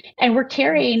home. And we're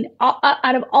carrying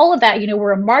out of all of that,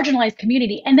 we're a marginalized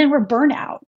community. And then we're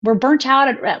burnout. We're burnt out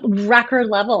at record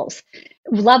levels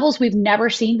we've never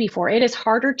seen before. It is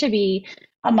harder to be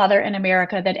a mother in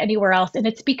America than anywhere else. And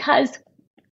it's because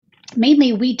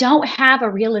mainly we don't have a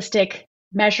realistic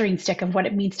measuring stick of what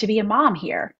it means to be a mom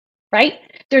here, right?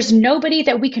 There's nobody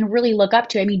that we can really look up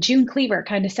to. I mean, June Cleaver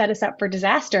kind of set us up for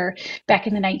disaster back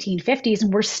in the 1950s,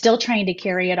 and we're still trying to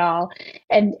carry it all.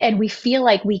 And we feel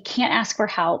like we can't ask for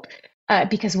help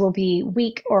because we'll be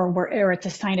weak or it's a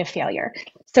sign of failure.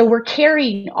 So we're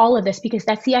carrying all of this because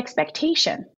that's the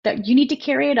expectation that you need to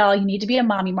carry it all. You need to be a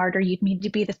mommy martyr. You need to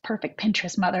be this perfect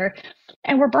Pinterest mother,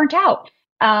 and we're burnt out.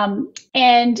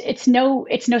 And it's no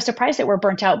surprise that we're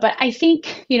burnt out, but I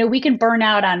think, we can burn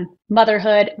out on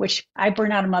motherhood, which I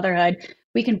burn out on motherhood.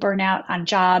 We can burn out on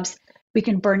jobs. We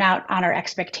can burn out on our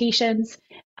expectations.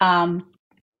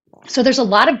 So there's a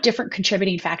lot of different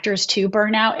contributing factors to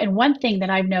burnout. And one thing that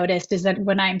I've noticed is that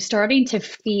when I'm starting to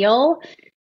feel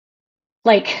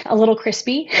like a little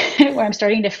crispy, where I'm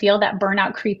starting to feel that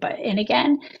burnout creep in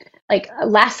again, like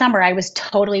last summer, I was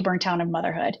totally burnt out on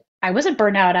motherhood. I wasn't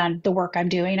burnt out on the work I'm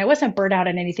doing. I wasn't burnt out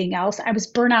on anything else. I was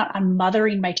burnt out on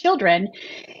mothering my children.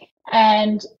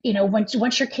 And,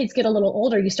 once your kids get a little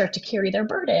older, you start to carry their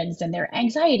burdens and their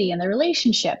anxiety and their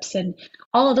relationships and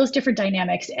all of those different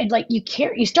dynamics. And like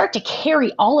you start to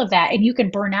carry all of that and you can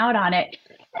burn out on it.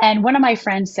 And one of my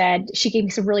friends said, she gave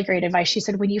me some really great advice. She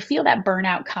said, when you feel that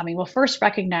burnout coming, well, first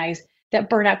recognize that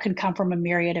burnout can come from a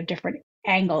myriad of different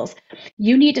angles.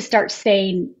 You need to start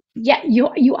saying, yeah,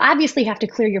 you obviously have to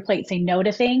clear your plate, say no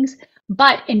to things.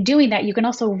 But in doing that, you can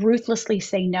also ruthlessly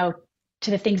say no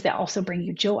to the things that also bring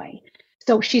you joy.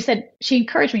 So she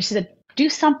encouraged me, she said, do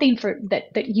something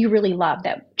that you really love,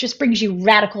 that just brings you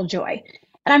radical joy.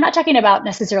 And I'm not talking about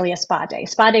necessarily a spa day.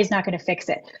 Spa day is not going to fix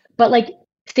it. But like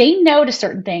saying no to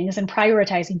certain things and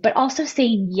prioritizing, but also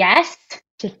saying yes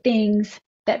to things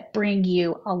that bring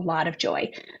you a lot of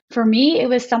joy. For me, it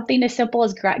was something as simple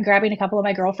as grabbing a couple of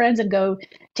my girlfriends and go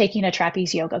taking a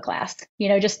trapeze yoga class.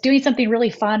 Just doing something really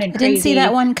fun and I crazy. didn't see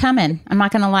that one coming. I'm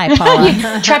not going to lie,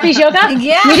 Paula. Trapeze yoga?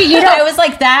 Yeah. I was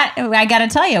like that. I got to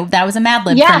tell you, that was a Mad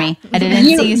Lib for me. I didn't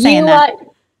see you saying that.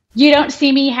 You don't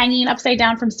see me hanging upside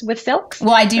down with silks?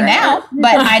 Well, I do now,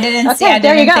 but I didn't I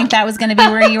didn't think that was going to be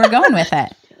where you were going with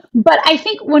it. But I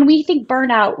think when we think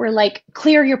burnout, we're like,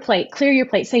 clear your plate,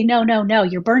 say no,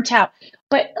 you're burnt out.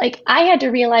 But like, I had to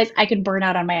realize I can burn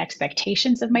out on my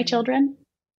expectations of my children.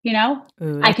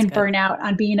 Ooh, I can good. burn out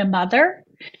on being a mother.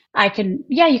 You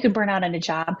can burn out on a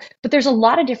job, but there's a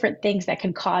lot of different things that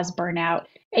can cause burnout.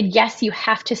 And yes, you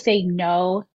have to say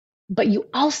no, but you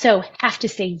also have to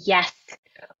say yes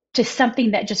to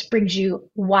something that just brings you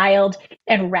wild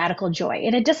and radical joy.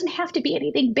 And it doesn't have to be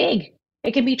anything big.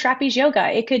 It could be trapeze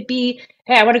yoga. It could be,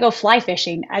 hey, I want to go fly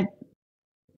fishing.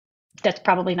 That's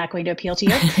probably not going to appeal to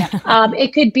you.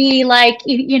 It could be like,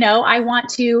 I want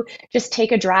to just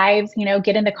take a drive,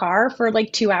 get in the car for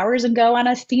like 2 hours and go on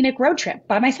a scenic road trip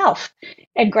by myself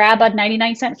and grab a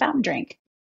 99-cent fountain drink,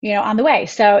 on the way.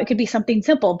 So it could be something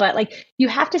simple, but like you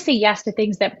have to say yes to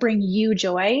things that bring you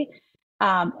joy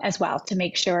as well to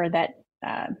make sure that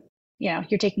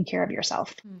you're taking care of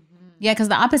yourself. Yeah, because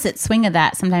the opposite swing of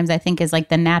that sometimes I think is like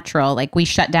the natural, like we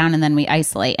shut down and then we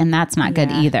isolate, and that's not good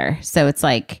either. So it's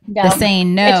like the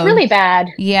saying no. It's really bad.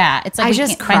 Yeah, it's like I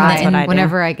just cry I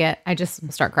whenever I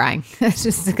just start crying. It's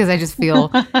just because I just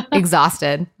feel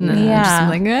exhausted. And I'm just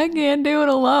like, I can't do it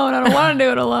alone. I don't want to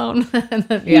do it alone.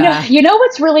 You know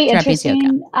what's really Trapeze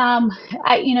interesting?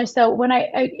 So when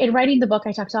in writing the book,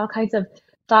 I talked to all kinds of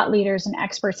thought leaders and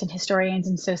experts and historians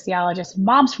and sociologists,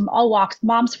 moms from all walks,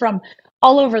 moms from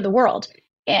all over the world,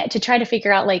 to try to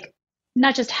figure out like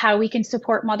not just how we can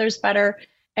support mothers better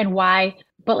and why,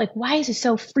 but like why is it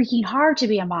so freaking hard to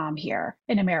be a mom here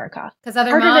in America? Because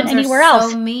other harder moms than anywhere are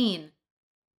else. so mean.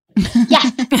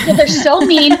 Yes, they're so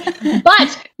mean.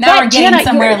 But now we're getting Jana,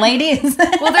 somewhere, ladies.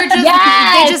 Well, they're just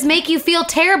they just make you feel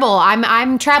terrible.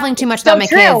 I'm traveling too much without my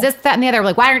kids. This, that, and the other.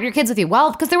 Like, why aren't your kids with you?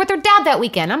 Well, because they're with their dad that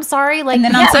weekend. I'm sorry. Like, and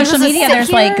then on social media,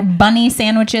 there's like bunny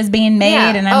sandwiches being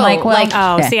made, and I'm like,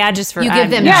 well, see, I just you give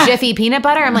them Jiffy peanut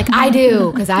butter. I'm like, I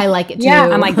do because I like it too. Yeah,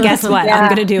 I'm like, guess what? I'm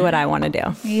gonna do what I want to do.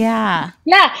 Yeah,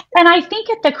 and I think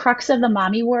at the crux of the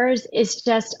mommy wars is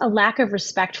just a lack of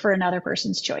respect for another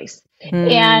person's choice.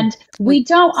 And we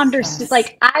don't understand.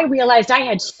 Like, I realized I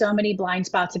had so many blind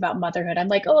spots about motherhood. I'm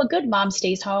like, a good mom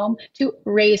stays home to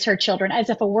raise her children, as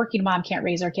if a working mom can't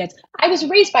raise her kids. I was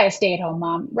raised by a stay-at-home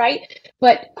mom, right?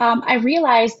 But I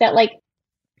realized that, like,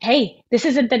 hey, this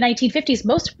isn't the 1950s.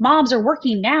 Most moms are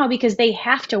working now because they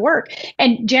have to work.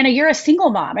 And Jana, you're a single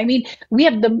mom. I mean, we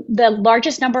have the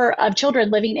largest number of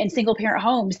children living in single parent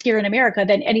homes here in America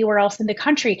than anywhere else in the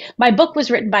country. My book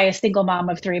was written by a single mom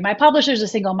of 3. My publisher's a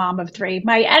single mom of 3.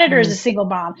 My editor is a single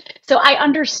mom. So I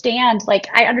understand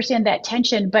that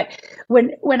tension. But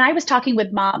when I was talking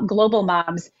with global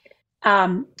moms,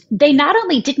 they not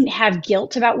only didn't have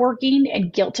guilt about working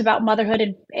and guilt about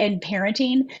motherhood and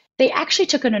parenting, they actually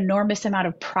took an enormous amount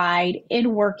of pride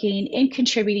in working, in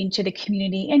contributing to the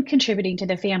community, in contributing to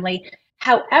the family.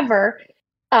 However,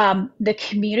 the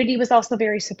community was also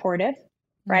very supportive,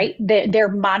 right? Their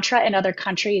mantra in other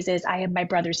countries is, I am my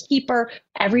brother's keeper.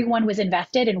 Everyone was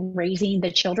invested in raising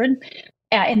the children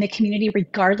in the community,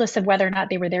 regardless of whether or not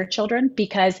they were their children,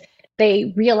 because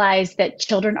they realized that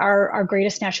children are our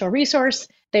greatest natural resource.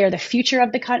 They are the future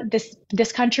of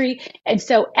this country. And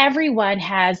so everyone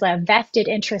has a vested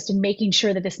interest in making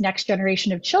sure that this next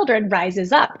generation of children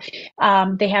rises up.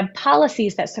 They have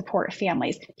policies that support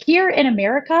families. Here in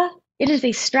America, it is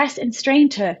a stress and strain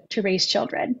to raise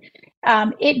children.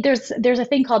 There's a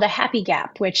thing called a happy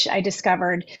gap, which I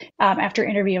discovered after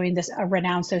interviewing a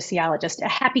renowned sociologist, a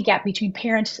happy gap between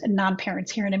parents and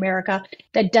non-parents here in America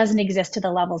that doesn't exist to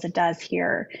the levels it does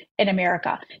here in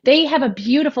America. They have a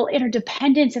beautiful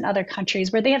interdependence in other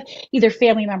countries where they have either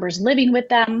family members living with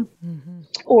them,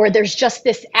 or there's just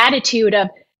this attitude of,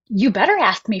 you better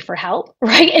ask me for help,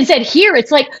 right? Instead here,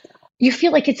 it's like, you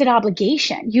feel like it's an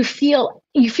obligation. You feel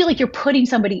like you're putting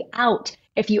somebody out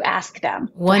if you ask them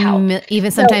for help.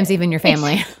 Even sometimes even your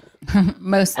family.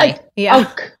 Mostly. Yeah.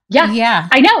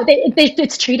 I know.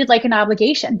 It's treated like an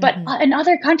obligation. But in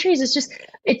other countries,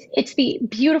 it's the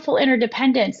beautiful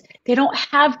interdependence. They don't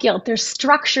have guilt. There's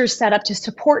structures set up to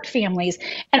support families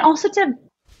and also to,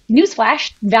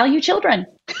 newsflash, value children.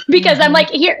 Because I'm like,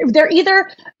 here, they're either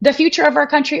the future of our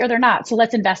country or they're not. So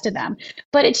let's invest in them.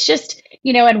 But it's just,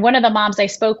 and one of the moms I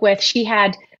spoke with, she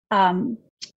had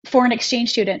foreign exchange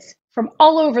students from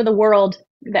all over the world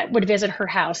that would visit her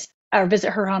house or visit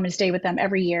her home and stay with them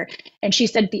every year. And she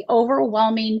said the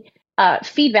overwhelming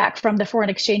feedback from the foreign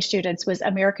exchange students was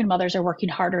American mothers are working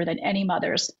harder than any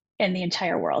mothers in the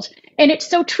entire world. And it's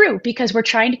so true, because we're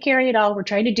trying to carry it all. We're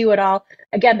trying to do it all.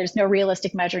 Again, there's no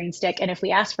realistic measuring stick. And if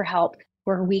we ask for help,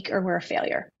 we're weak or we're a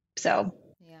failure. So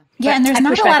yeah, and there's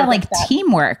not a lot of like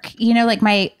teamwork. Like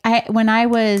when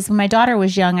my daughter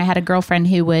was young, I had a girlfriend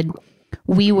who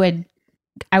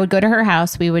I would go to her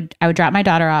house. I would drop my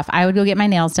daughter off. I would go get my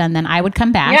nails done. Then I would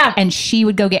come back and she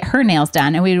would go get her nails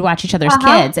done, and we would watch each other's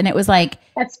kids. And it was like,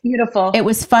 that's beautiful. It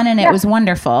was fun and it was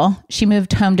wonderful. She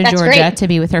moved home to Georgia to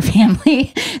be with her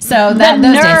family. So those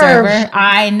days are over.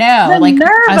 I know, like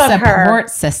a support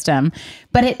system.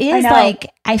 But it is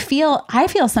like, I feel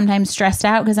sometimes stressed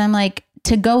out because I'm like,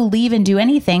 to go leave and do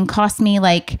anything costs me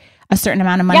like a certain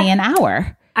amount of money an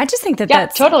hour. I just think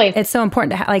that's totally. It's so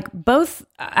important to have like both.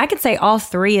 I could say all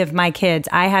 3 of my kids.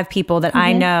 I have people that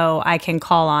I know I can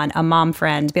call on, a mom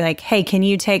friend, be like, hey, can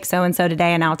you take so-and-so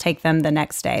today? And I'll take them the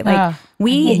next day. Like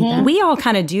we all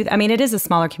kind of do. I mean, it is a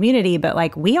smaller community, but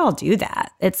like we all do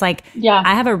that. It's like,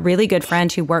 I have a really good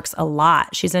friend who works a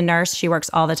lot. She's a nurse. She works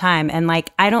all the time. And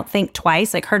like, I don't think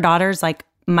twice, like her daughter's like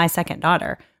my second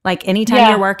daughter. Like anytime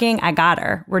you're working, I got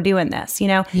her. We're doing this, you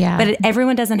know? Yeah. But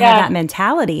everyone doesn't have that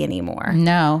mentality anymore.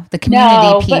 No, the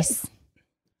community piece.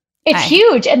 It's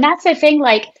huge. And that's the thing,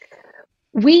 like,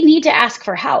 we need to ask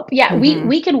for help. Yeah,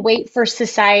 we can wait for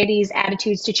society's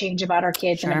attitudes to change about our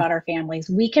kids and about our families.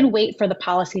 We can wait for the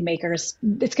policymakers.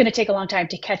 It's going to take a long time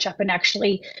to catch up and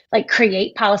actually like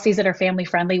create policies that are family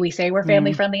friendly. We say we're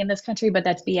family friendly in this country, but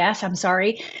that's BS. I'm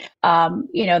sorry.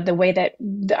 You know, the way that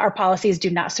our policies do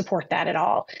not support that at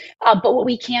all. But what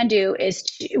we can do is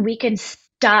we can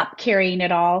stop carrying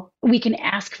it all. We can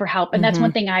ask for help. And that's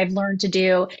one thing I've learned to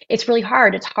do. It's really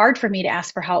hard. It's hard for me to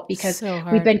ask for help because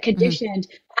we've been conditioned.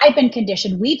 I've been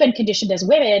conditioned. We've been conditioned as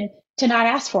women to not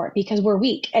ask for it because we're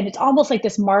weak. And it's almost like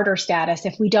this martyr status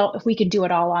if we can do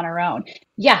it all on our own.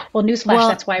 Yeah. Well, newsflash,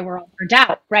 that's why we're all burned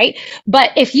out, right? But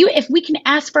if we can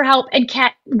ask for help, and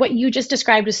Kat, what you just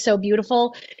described was so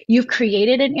beautiful. You've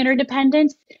created an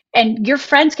interdependence. And your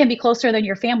friends can be closer than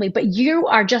your family, but you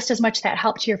are just as much that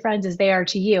help to your friends as they are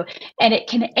to you. And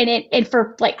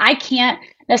I can't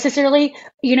necessarily,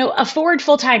 you know, afford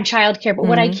full-time childcare, but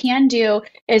what I can do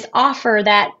is offer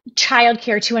that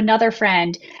childcare to another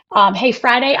friend. Hey,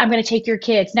 Friday, I'm going to take your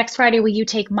kids. Next Friday, will you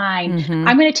take mine?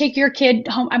 I'm going to take your kid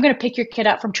home. I'm going to pick your kid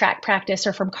up from track practice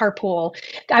or from carpool.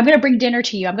 I'm going to bring dinner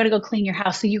to you. I'm going to go clean your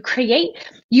house. So you create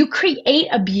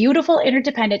a beautiful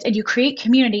interdependence and you create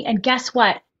community. And guess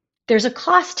what? There's a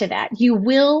cost to that.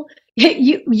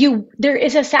 There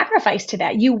is a sacrifice to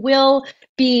that.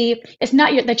 It's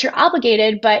not that you're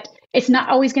obligated, but it's not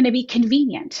always going to be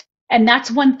convenient. And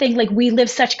that's one thing, like we live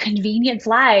such convenient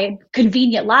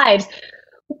lives.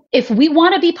 If we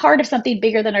want to be part of something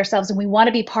bigger than ourselves and we want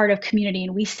to be part of community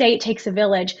and we say it takes a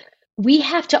village, we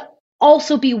have to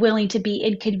also be willing to be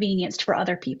inconvenienced for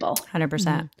other people.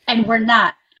 100%. And we're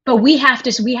not. But we have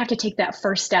to take that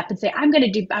first step and say, I'm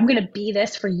going to be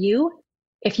this for you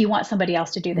if you want somebody else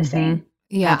to do the same.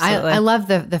 Yeah. I love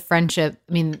the friendship.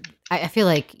 I mean, I feel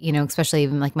like, you know, especially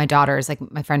even like my daughters, like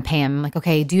my friend Pam, I'm like,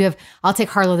 okay, I'll take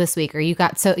Harlow this week, or you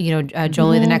got,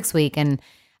 Jolie the next week. And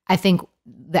I think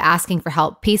the asking for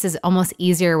help piece is almost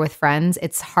easier with friends.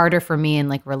 It's harder for me in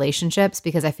like relationships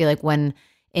because I feel like when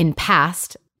in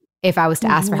past, if I was to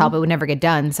ask for help, it would never get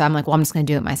done. So I'm like, well, I'm just going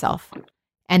to do it myself.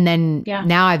 And then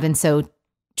now I've been so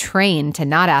trained to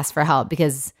not ask for help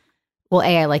because, well,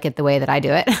 I like it the way that I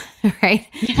do it, right?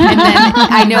 And then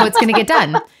I know it's going to get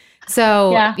done.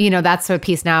 So, you know, that's what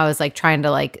piece now is like trying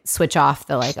to like switch off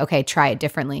the like, okay, try it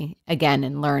differently again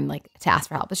and learn like to ask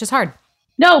for help. It's just hard.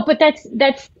 No, but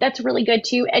that's really good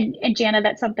too. And Jana,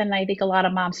 that's something I think a lot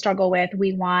of moms struggle with.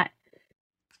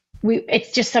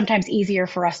 It's just sometimes easier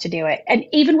for us to do it. And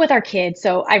even with our kids.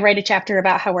 So I write a chapter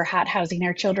about how we're hot housing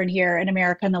our children here in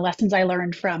America and the lessons I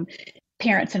learned from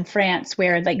parents in France,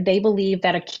 where like they believe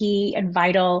that a key and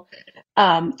vital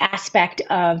aspect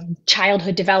of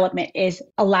childhood development is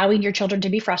allowing your children to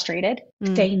be frustrated,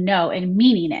 saying no and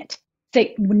meaning it.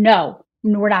 Say, no,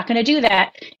 we're not going to do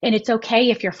that. And it's okay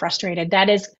if you're frustrated. That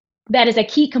is a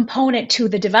key component to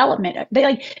the development. They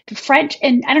like French,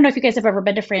 and I don't know if you guys have ever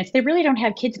been to France. They really don't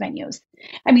have kids menus.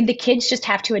 I mean, the kids just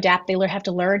have to adapt. They have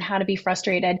to learn how to be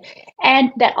frustrated. And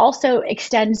that also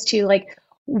extends to like,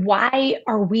 why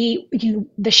are we,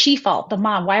 the she fault, the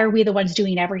mom, why are we the ones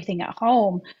doing everything at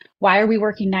home? Why are we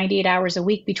working 98 hours a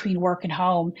week between work and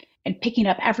home and picking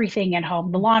up everything at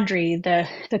home, the laundry, the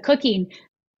cooking?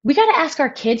 We got to ask our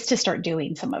kids to start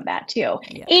doing some of that too.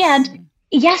 Yes. And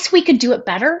yes, we could do it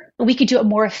better. We could do it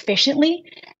more efficiently.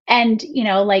 And,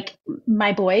 like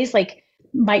my boys, like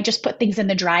might just put things in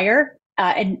the dryer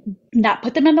and not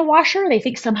put them in the washer. They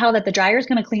think somehow that the dryer is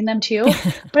going to clean them too.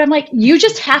 But I'm like, you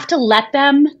just have to let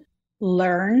them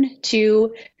learn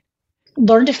to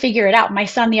figure it out. My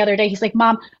son the other day, he's like,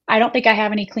 Mom, I don't think I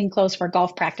have any clean clothes for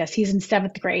golf practice. He's in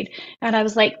 7th grade. And I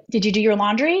was like, did you do your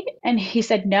laundry? And he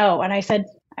said, no. And I said,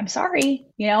 I'm sorry,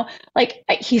 like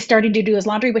he's starting to do his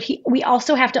laundry, but we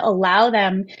also have to allow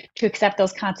them to accept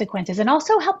those consequences and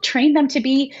also help train them to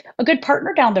be a good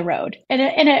partner down the road and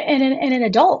an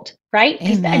adult, right?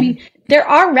 Because I mean, they're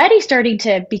already starting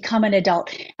to become an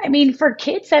adult. I mean, for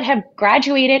kids that have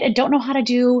graduated and don't know how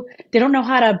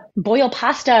to boil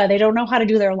pasta, they don't know how to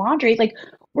do their laundry. Like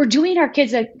we're doing our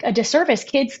kids a disservice.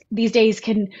 Kids these days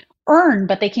can earn,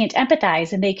 but they can't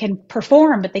empathize, and they can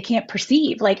perform, but they can't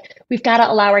perceive. Like we've got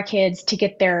to allow our kids to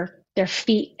get their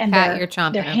feet and their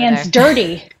hands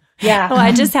dirty. Yeah. Well,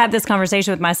 I just had this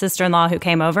conversation with my sister-in-law who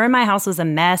came over, and my house was a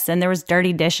mess and there was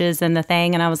dirty dishes in the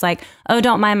thing. And I was like, oh,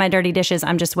 don't mind my dirty dishes.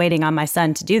 I'm just waiting on my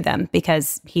son to do them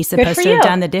because he's supposed to have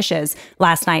done the dishes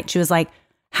last night. She was like,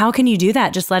 how can you do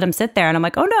that? Just let him sit there. And I'm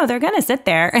like, oh no, they're going to sit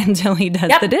there until he does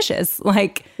the dishes.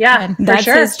 Like, that's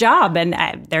his job. And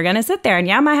they're going to sit there. And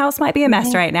my house might be a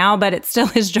mess right now, but it's still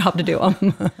his job to do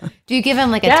them. Do you give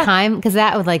him like a time? Because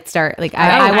that would like start, like,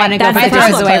 I want to go put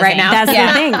dishes away right now. That's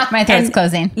the thing. My throat's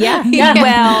closing. Yeah.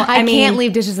 Well, I can't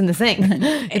leave dishes in the sink.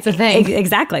 It's a thing.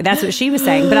 Exactly. That's what she was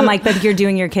saying. But I'm like, but you're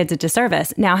doing your kids a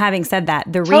disservice. Now, having said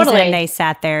that, the reason they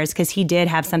sat there is because he did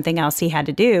have something else he had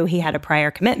to do. He had a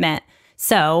prior commitment.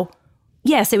 So,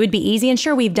 yes, it would be easy. And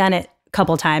sure, we've done it a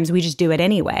couple times. We just do it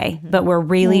anyway. But we're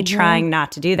really trying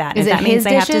not to do that. Is that it means his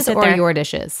they have to dishes sit or there. your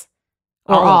dishes?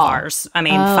 Or all of ours. I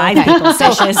mean, 5 people's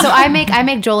dishes. So I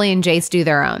make Jolie and Jace do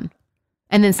their own.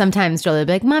 And then sometimes Jolie will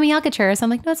be like, Mommy, I'll get yours. I'm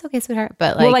like, no, it's okay, sweetheart.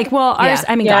 But like, ours,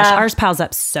 I mean, gosh, ours piles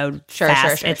up so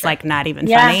fast. It's like not even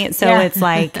funny. So it's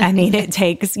like, I mean, it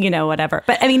takes, whatever.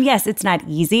 But I mean, yes, it's not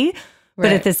easy.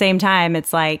 But at the same time,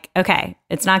 it's like, okay,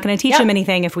 it's not going to teach him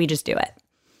anything if we just do it.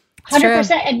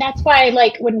 100%. And that's why,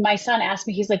 like, when my son asked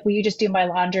me, he's like, will you just do my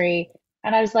laundry?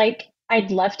 And I was like, I'd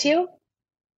love to,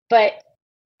 but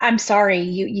I'm sorry.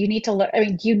 You need to learn. I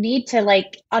mean, you need to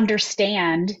like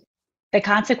understand the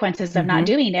consequences of not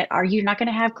doing it. Are you not going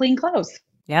to have clean clothes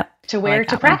to wear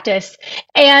to practice?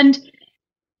 And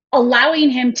allowing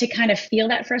him to kind of feel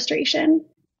that frustration.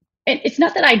 And it's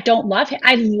not that I don't love him.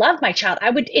 I love my child.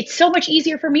 It's so much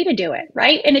easier for me to do it.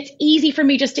 Right. And it's easy for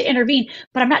me just to intervene,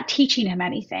 but I'm not teaching him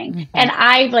anything. And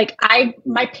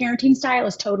my parenting style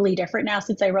is totally different now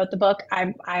since I wrote the book.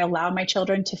 I allow my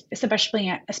children to,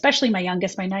 especially my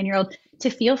youngest, my 9-year-old, to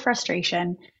feel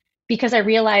frustration, because I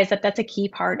realize that that's a key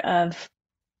part of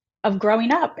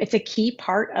growing up. It's a key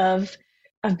part of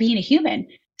being a human.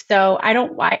 So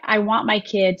I want my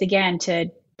kids, again,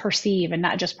 to perceive and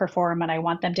not just perform, and I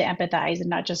want them to empathize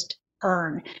and not just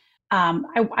earn.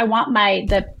 I want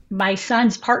my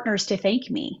son's partners to thank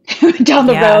me down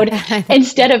the road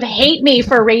instead of hate me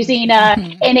for raising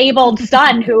a enabled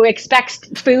son who expects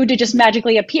food to just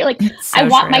magically appear. Like, I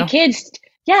want my kids.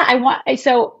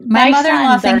 My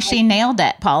mother-in-law thinks she nailed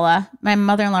it, Paula. My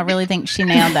mother-in-law really thinks she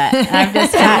nailed it. I've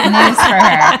just got news for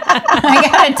her. I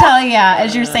gotta tell you,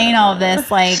 as you're saying all of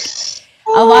this, like,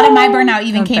 a lot of my burnout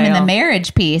even came in the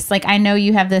marriage piece. Like, I know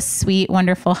you have this sweet,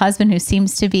 wonderful husband who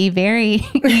seems to be very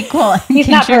equal. He's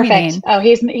not perfect. Oh,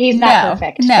 he's not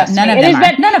perfect. No, none of them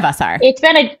are. None of us are. It's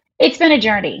been a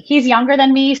journey. He's younger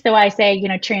than me, so I say,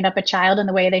 train up a child in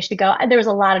the way they should go. There was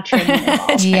a lot of training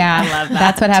involved. Yeah, I love that.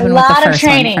 That's what happened with the first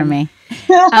one for me.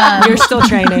 You're still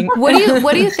training. What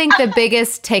do you think the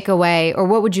biggest takeaway, or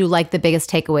what would you like the biggest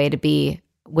takeaway to be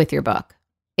with your book?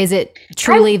 Is it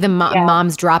truly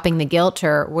moms dropping the guilt,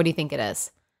 or what do you think it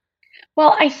is?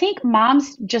 Well, I think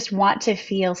moms just want to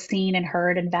feel seen and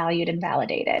heard and valued and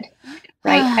validated,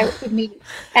 right? I mean,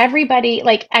 everybody,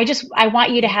 like, I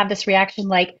want you to have this reaction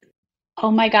like, oh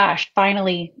my gosh,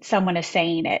 finally someone is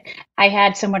saying it. I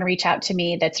had someone reach out to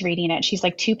me that's reading it. She's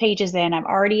like 2 pages in, I'm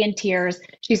already in tears.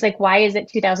 She's like, why is it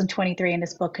 2023 and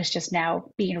this book is just now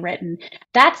being written?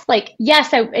 That's like, yes,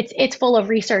 it's full of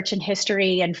research and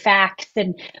history and facts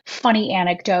and funny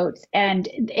anecdotes. And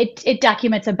it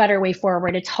documents a better way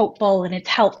forward. It's hopeful and it's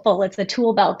helpful. It's a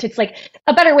tool belt. It's like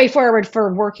a better way forward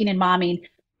for working and momming.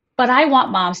 But I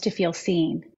want moms to feel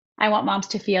seen. I want moms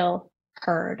to feel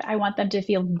heard. I want them to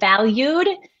feel valued,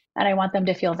 and I want them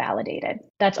to feel validated.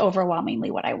 That's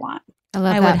overwhelmingly what I want.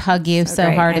 I would hug you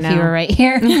so hard if you were right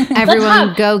here.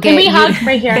 Everyone go get Can we hug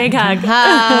right here? Big hug.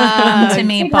 To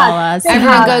me, Paula.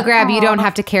 Everyone go grab. You don't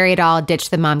have to carry it all.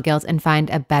 Ditch the mom guilt and find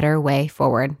a better way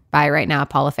forward. Bye right now,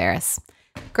 Paula Faris.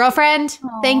 Girlfriend,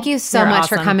 thank you so much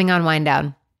for coming on Wind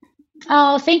Down.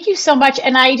 Oh, thank you so much.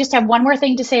 And I just have one more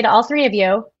thing to say to all three of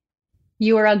you.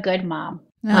 You are a good mom.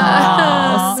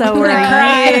 Oh, so are you.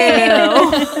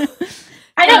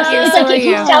 I know. It's like if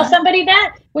you tell somebody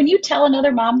that, when you tell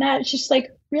another mom that, it's just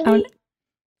like, really?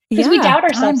 Because we doubt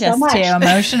ourselves so much. I'm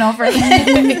just too emotional for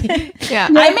that.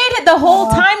 I made it the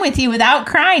whole time with you without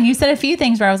crying. You said a few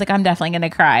things where I was like, I'm definitely going to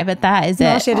cry, but that is it.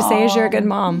 All she had to say is you're a good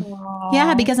mom.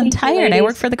 Yeah, because I'm tired. I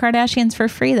work for the Kardashians for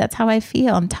free. That's how I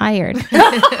feel. I'm tired.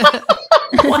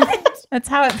 What? That's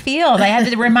how it feels. I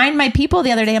had to remind my people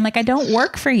the other day. I'm like, I don't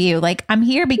work for you. Like, I'm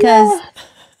here because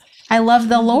I love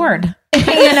the Lord.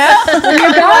 You know?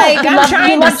 I'm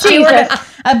trying to steward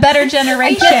a better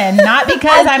generation, not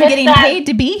because I'm getting paid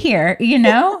to be here, you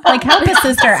know? Like, help a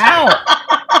sister out.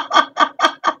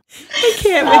 I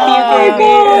can't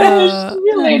with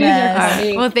you,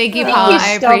 baby. Well, thank you, Paula.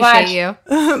 I appreciate you.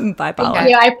 Bye, Paula. Thank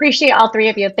you. I appreciate all three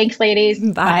of you. Thanks, ladies.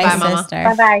 Bye, sister.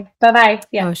 Bye-bye. Bye-bye.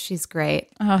 Yeah. Oh, she's great.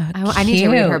 Oh, I need to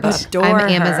read her book. Adore I'm her.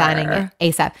 Amazoning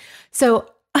it ASAP. So,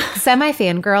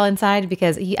 semi-fangirl inside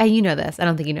because you know this. I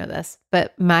don't think you know this,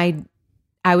 but my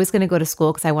I was going to go to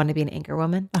school because I wanted to be an anchor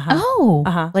woman.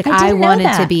 Like I didn't know wanted to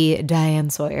that. be Diane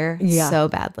Sawyer so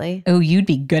badly. Oh, you'd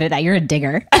be good at that. You're a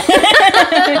digger.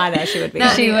 I know she would be.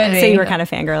 She would So be. you were kind of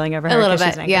fangirling over her. A little 'cause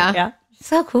she's bit, angry. yeah.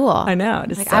 So cool. I know.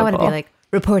 Just Like so I want to cool. be like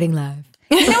reporting live.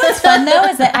 You know what's fun though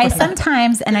is that I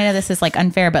sometimes, and I know this is like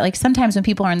unfair, but like sometimes when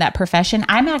people are in that profession,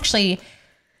 I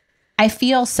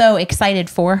feel so excited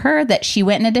for her that she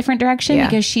went in a different direction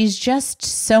because she's just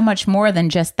so much more than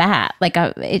just that. Like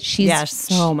she's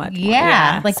so much more.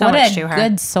 Yeah, like so what much a to her.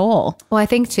 good soul. Well, I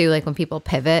think too, like when people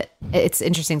pivot, it's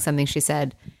interesting something she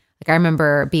said. Like I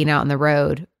remember being out on the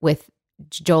road with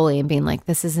Jolie and being like,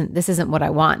 this isn't what I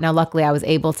want. Now, luckily I was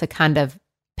able to kind of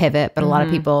pivot, but a lot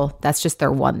of people, that's just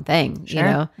their one thing, you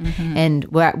know? And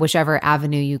whichever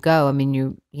avenue you go, I mean,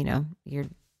 you're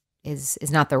is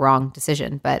not the wrong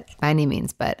decision, but by any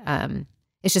means, but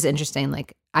it's just interesting.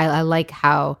 Like I like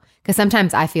how, because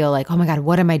sometimes I feel like, oh my God,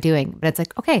 what am I doing? But it's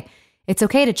like, okay, it's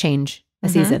okay to change a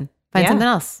season, find something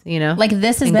else, you know? Like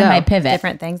this has And been go. my pivot.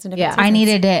 Different things and different I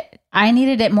needed it. I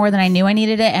needed it more than I knew I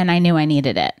needed it, and I knew I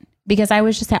needed it because I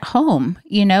was just at home,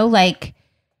 you know, like.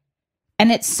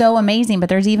 And it's so amazing, but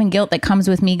there's even guilt that comes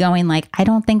with me going like, I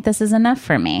don't think this is enough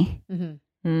for me.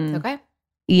 Okay.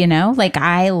 You know, like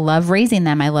I love raising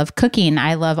them. I love cooking.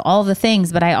 I love all the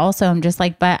things, but I also am just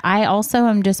like, but I also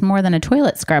am just more than a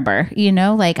toilet scrubber, you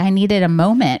know, like I needed a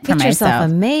moment for Get yourself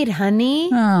myself. a maid, honey.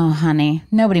 Oh, honey,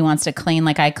 nobody wants to clean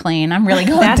like I clean. I'm really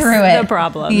going That's through it. the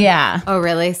problem. Yeah. Oh,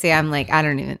 really? See, I'm like, I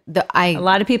don't even. A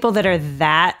lot of people that are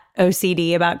that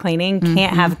OCD about cleaning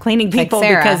can't have cleaning people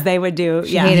Sarah. because they would do.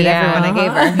 She hated everyone I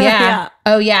gave her. Yeah.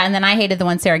 Oh, yeah. And then I hated the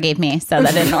one Sarah gave me. So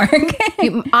that didn't work.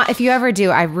 If you ever do,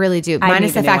 I really do. I Minus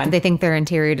need the a new fact one. that they think they're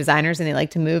interior designers and they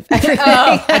like to move everything.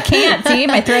 Oh, I can't. See,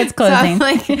 my throat's So I'm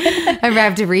closing. like, I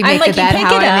have to remake I'm like, the bed. you pick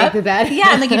How it I up. make the bed. Yeah,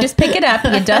 I'm like, you just pick it up,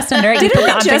 you dust under it, you Didn't put we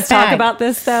it on just talk about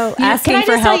this though? Can I Asking just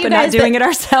for tell help you and not guys doing that- it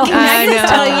ourselves. Can I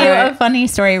just tell you know. a funny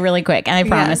story really quick? And I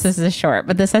promise this is short,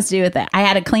 but this has to do with it. I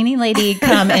had a cleaning lady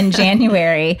come in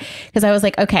January because I was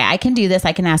like, okay, I can do this.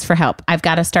 I can ask for help. I've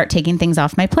got to start taking things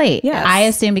off my plate. Yes. I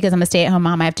assume because I'm a stay-at-home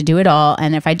mom, I have to do it all.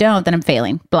 And if I don't, then I'm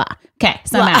failing. Blah. Okay.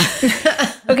 So I'm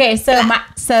out. Okay.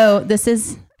 So this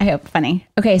is, I hope, funny.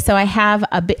 Okay. So I have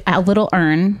a little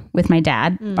urn with my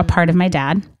dad, a part of my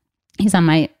dad. He's on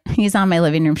my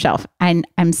living room shelf. I'm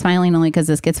smiling only because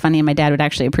this gets funny and my dad would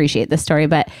actually appreciate this story.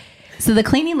 But so the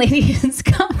cleaning lady has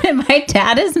come and my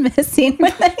dad is missing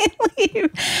when they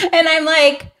leave. And I'm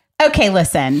like, okay,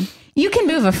 listen, you can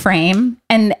move a frame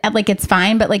and like, it's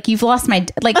fine. But like, you've lost my,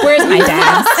 like, where's my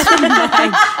dad?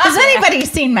 Has anybody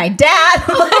seen my dad?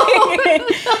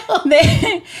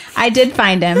 I did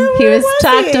find him. He was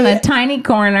tucked in a tiny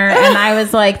corner. And I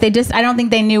was like, I don't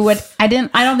think they knew I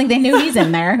don't think they knew he's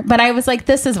in there. But I was like,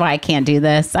 this is why I can't do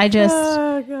this. I just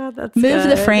Oh God, that's move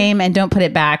good. the frame and don't put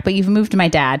it back. But you've moved my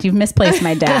dad. You've misplaced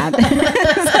my dad.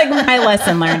 It's like my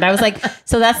lesson learned. I was like,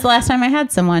 so that's the last time I had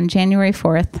someone, January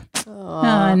 4th.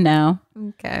 Oh, no.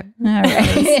 Okay. All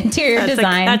right. Interior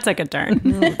design. That took a turn.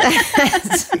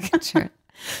 Sure.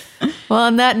 Well,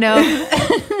 on that note,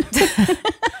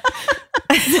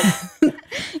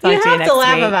 you have to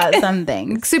laugh about some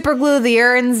things. super glue the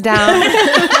urns down.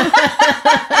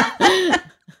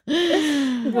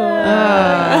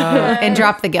 And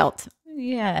drop the guilt.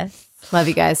 Yes. Love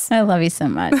you guys. I love you so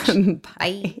much.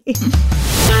 Bye.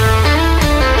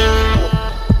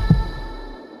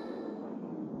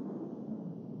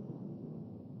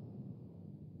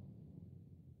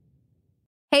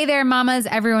 Hey there, mamas.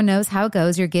 Everyone knows how it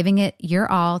goes. You're giving it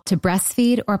your all to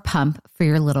breastfeed or pump for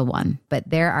your little one. But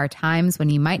there are times when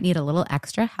you might need a little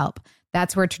extra help.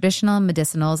 That's where Traditional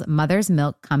Medicinals Mother's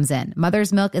Milk comes in.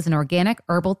 Mother's Milk is an organic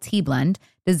herbal tea blend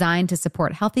designed to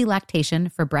support healthy lactation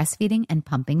for breastfeeding and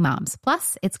pumping moms.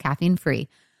 Plus, it's caffeine-free.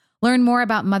 Learn more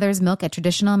about Mother's Milk at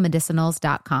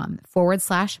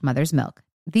traditionalmedicinals.com/Mother's Milk.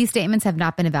 These statements have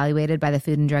not been evaluated by the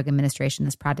Food and Drug Administration.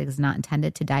 This product is not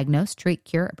intended to diagnose, treat,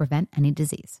 cure, or prevent any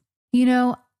disease. You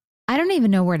know, I don't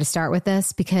even know where to start with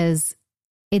this because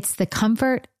it's the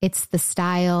comfort, it's the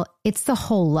style, it's the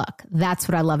whole look. That's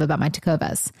what I love about my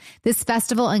Tecovas. This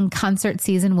festival and concert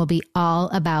season will be all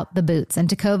about the boots, and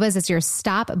Tecovas is your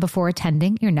stop before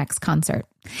attending your next concert.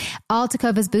 All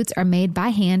Tecovas boots are made by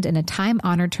hand in a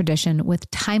time-honored tradition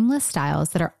with timeless styles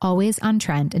that are always on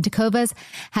trend. And Tecovas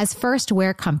has first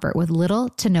wear comfort with little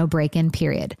to no break-in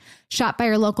period. Shop by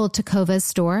your local Tecovas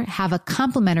store, have a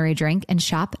complimentary drink, and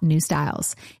shop new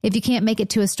styles. If you can't make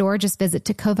it to a store, just visit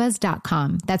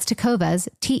tecovas.com. That's Tecovas,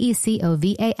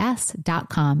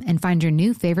 TECOVAS.com, and find your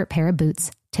new favorite pair of boots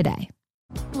today.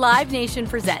 Live Nation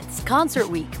presents Concert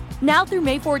Week. Now through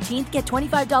May 14th, get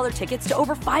 $25 tickets to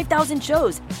over 5,000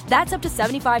 shows. That's up to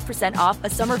 75% off a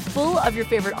summer full of your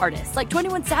favorite artists like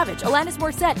 21 Savage, Alanis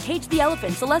Morissette, Cage the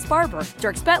Elephant, Celeste Barber,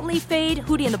 Dierks Bentley, Fade,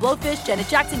 Hootie and the Blowfish, Janet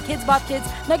Jackson, Kids Bop Kids,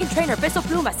 Meghan Trainor, Peso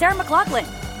Pluma, Sarah McLachlan.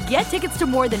 Get tickets to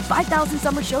more than 5,000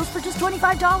 summer shows for just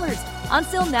 $25. On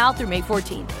sale now through May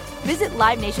 14th. Visit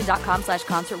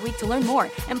LiveNation.com/Concert Week to learn more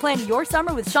and plan your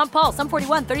summer with Sean Paul, Sum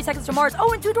 41, 30 Seconds to Mars,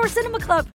 and Two Door Cinema Club.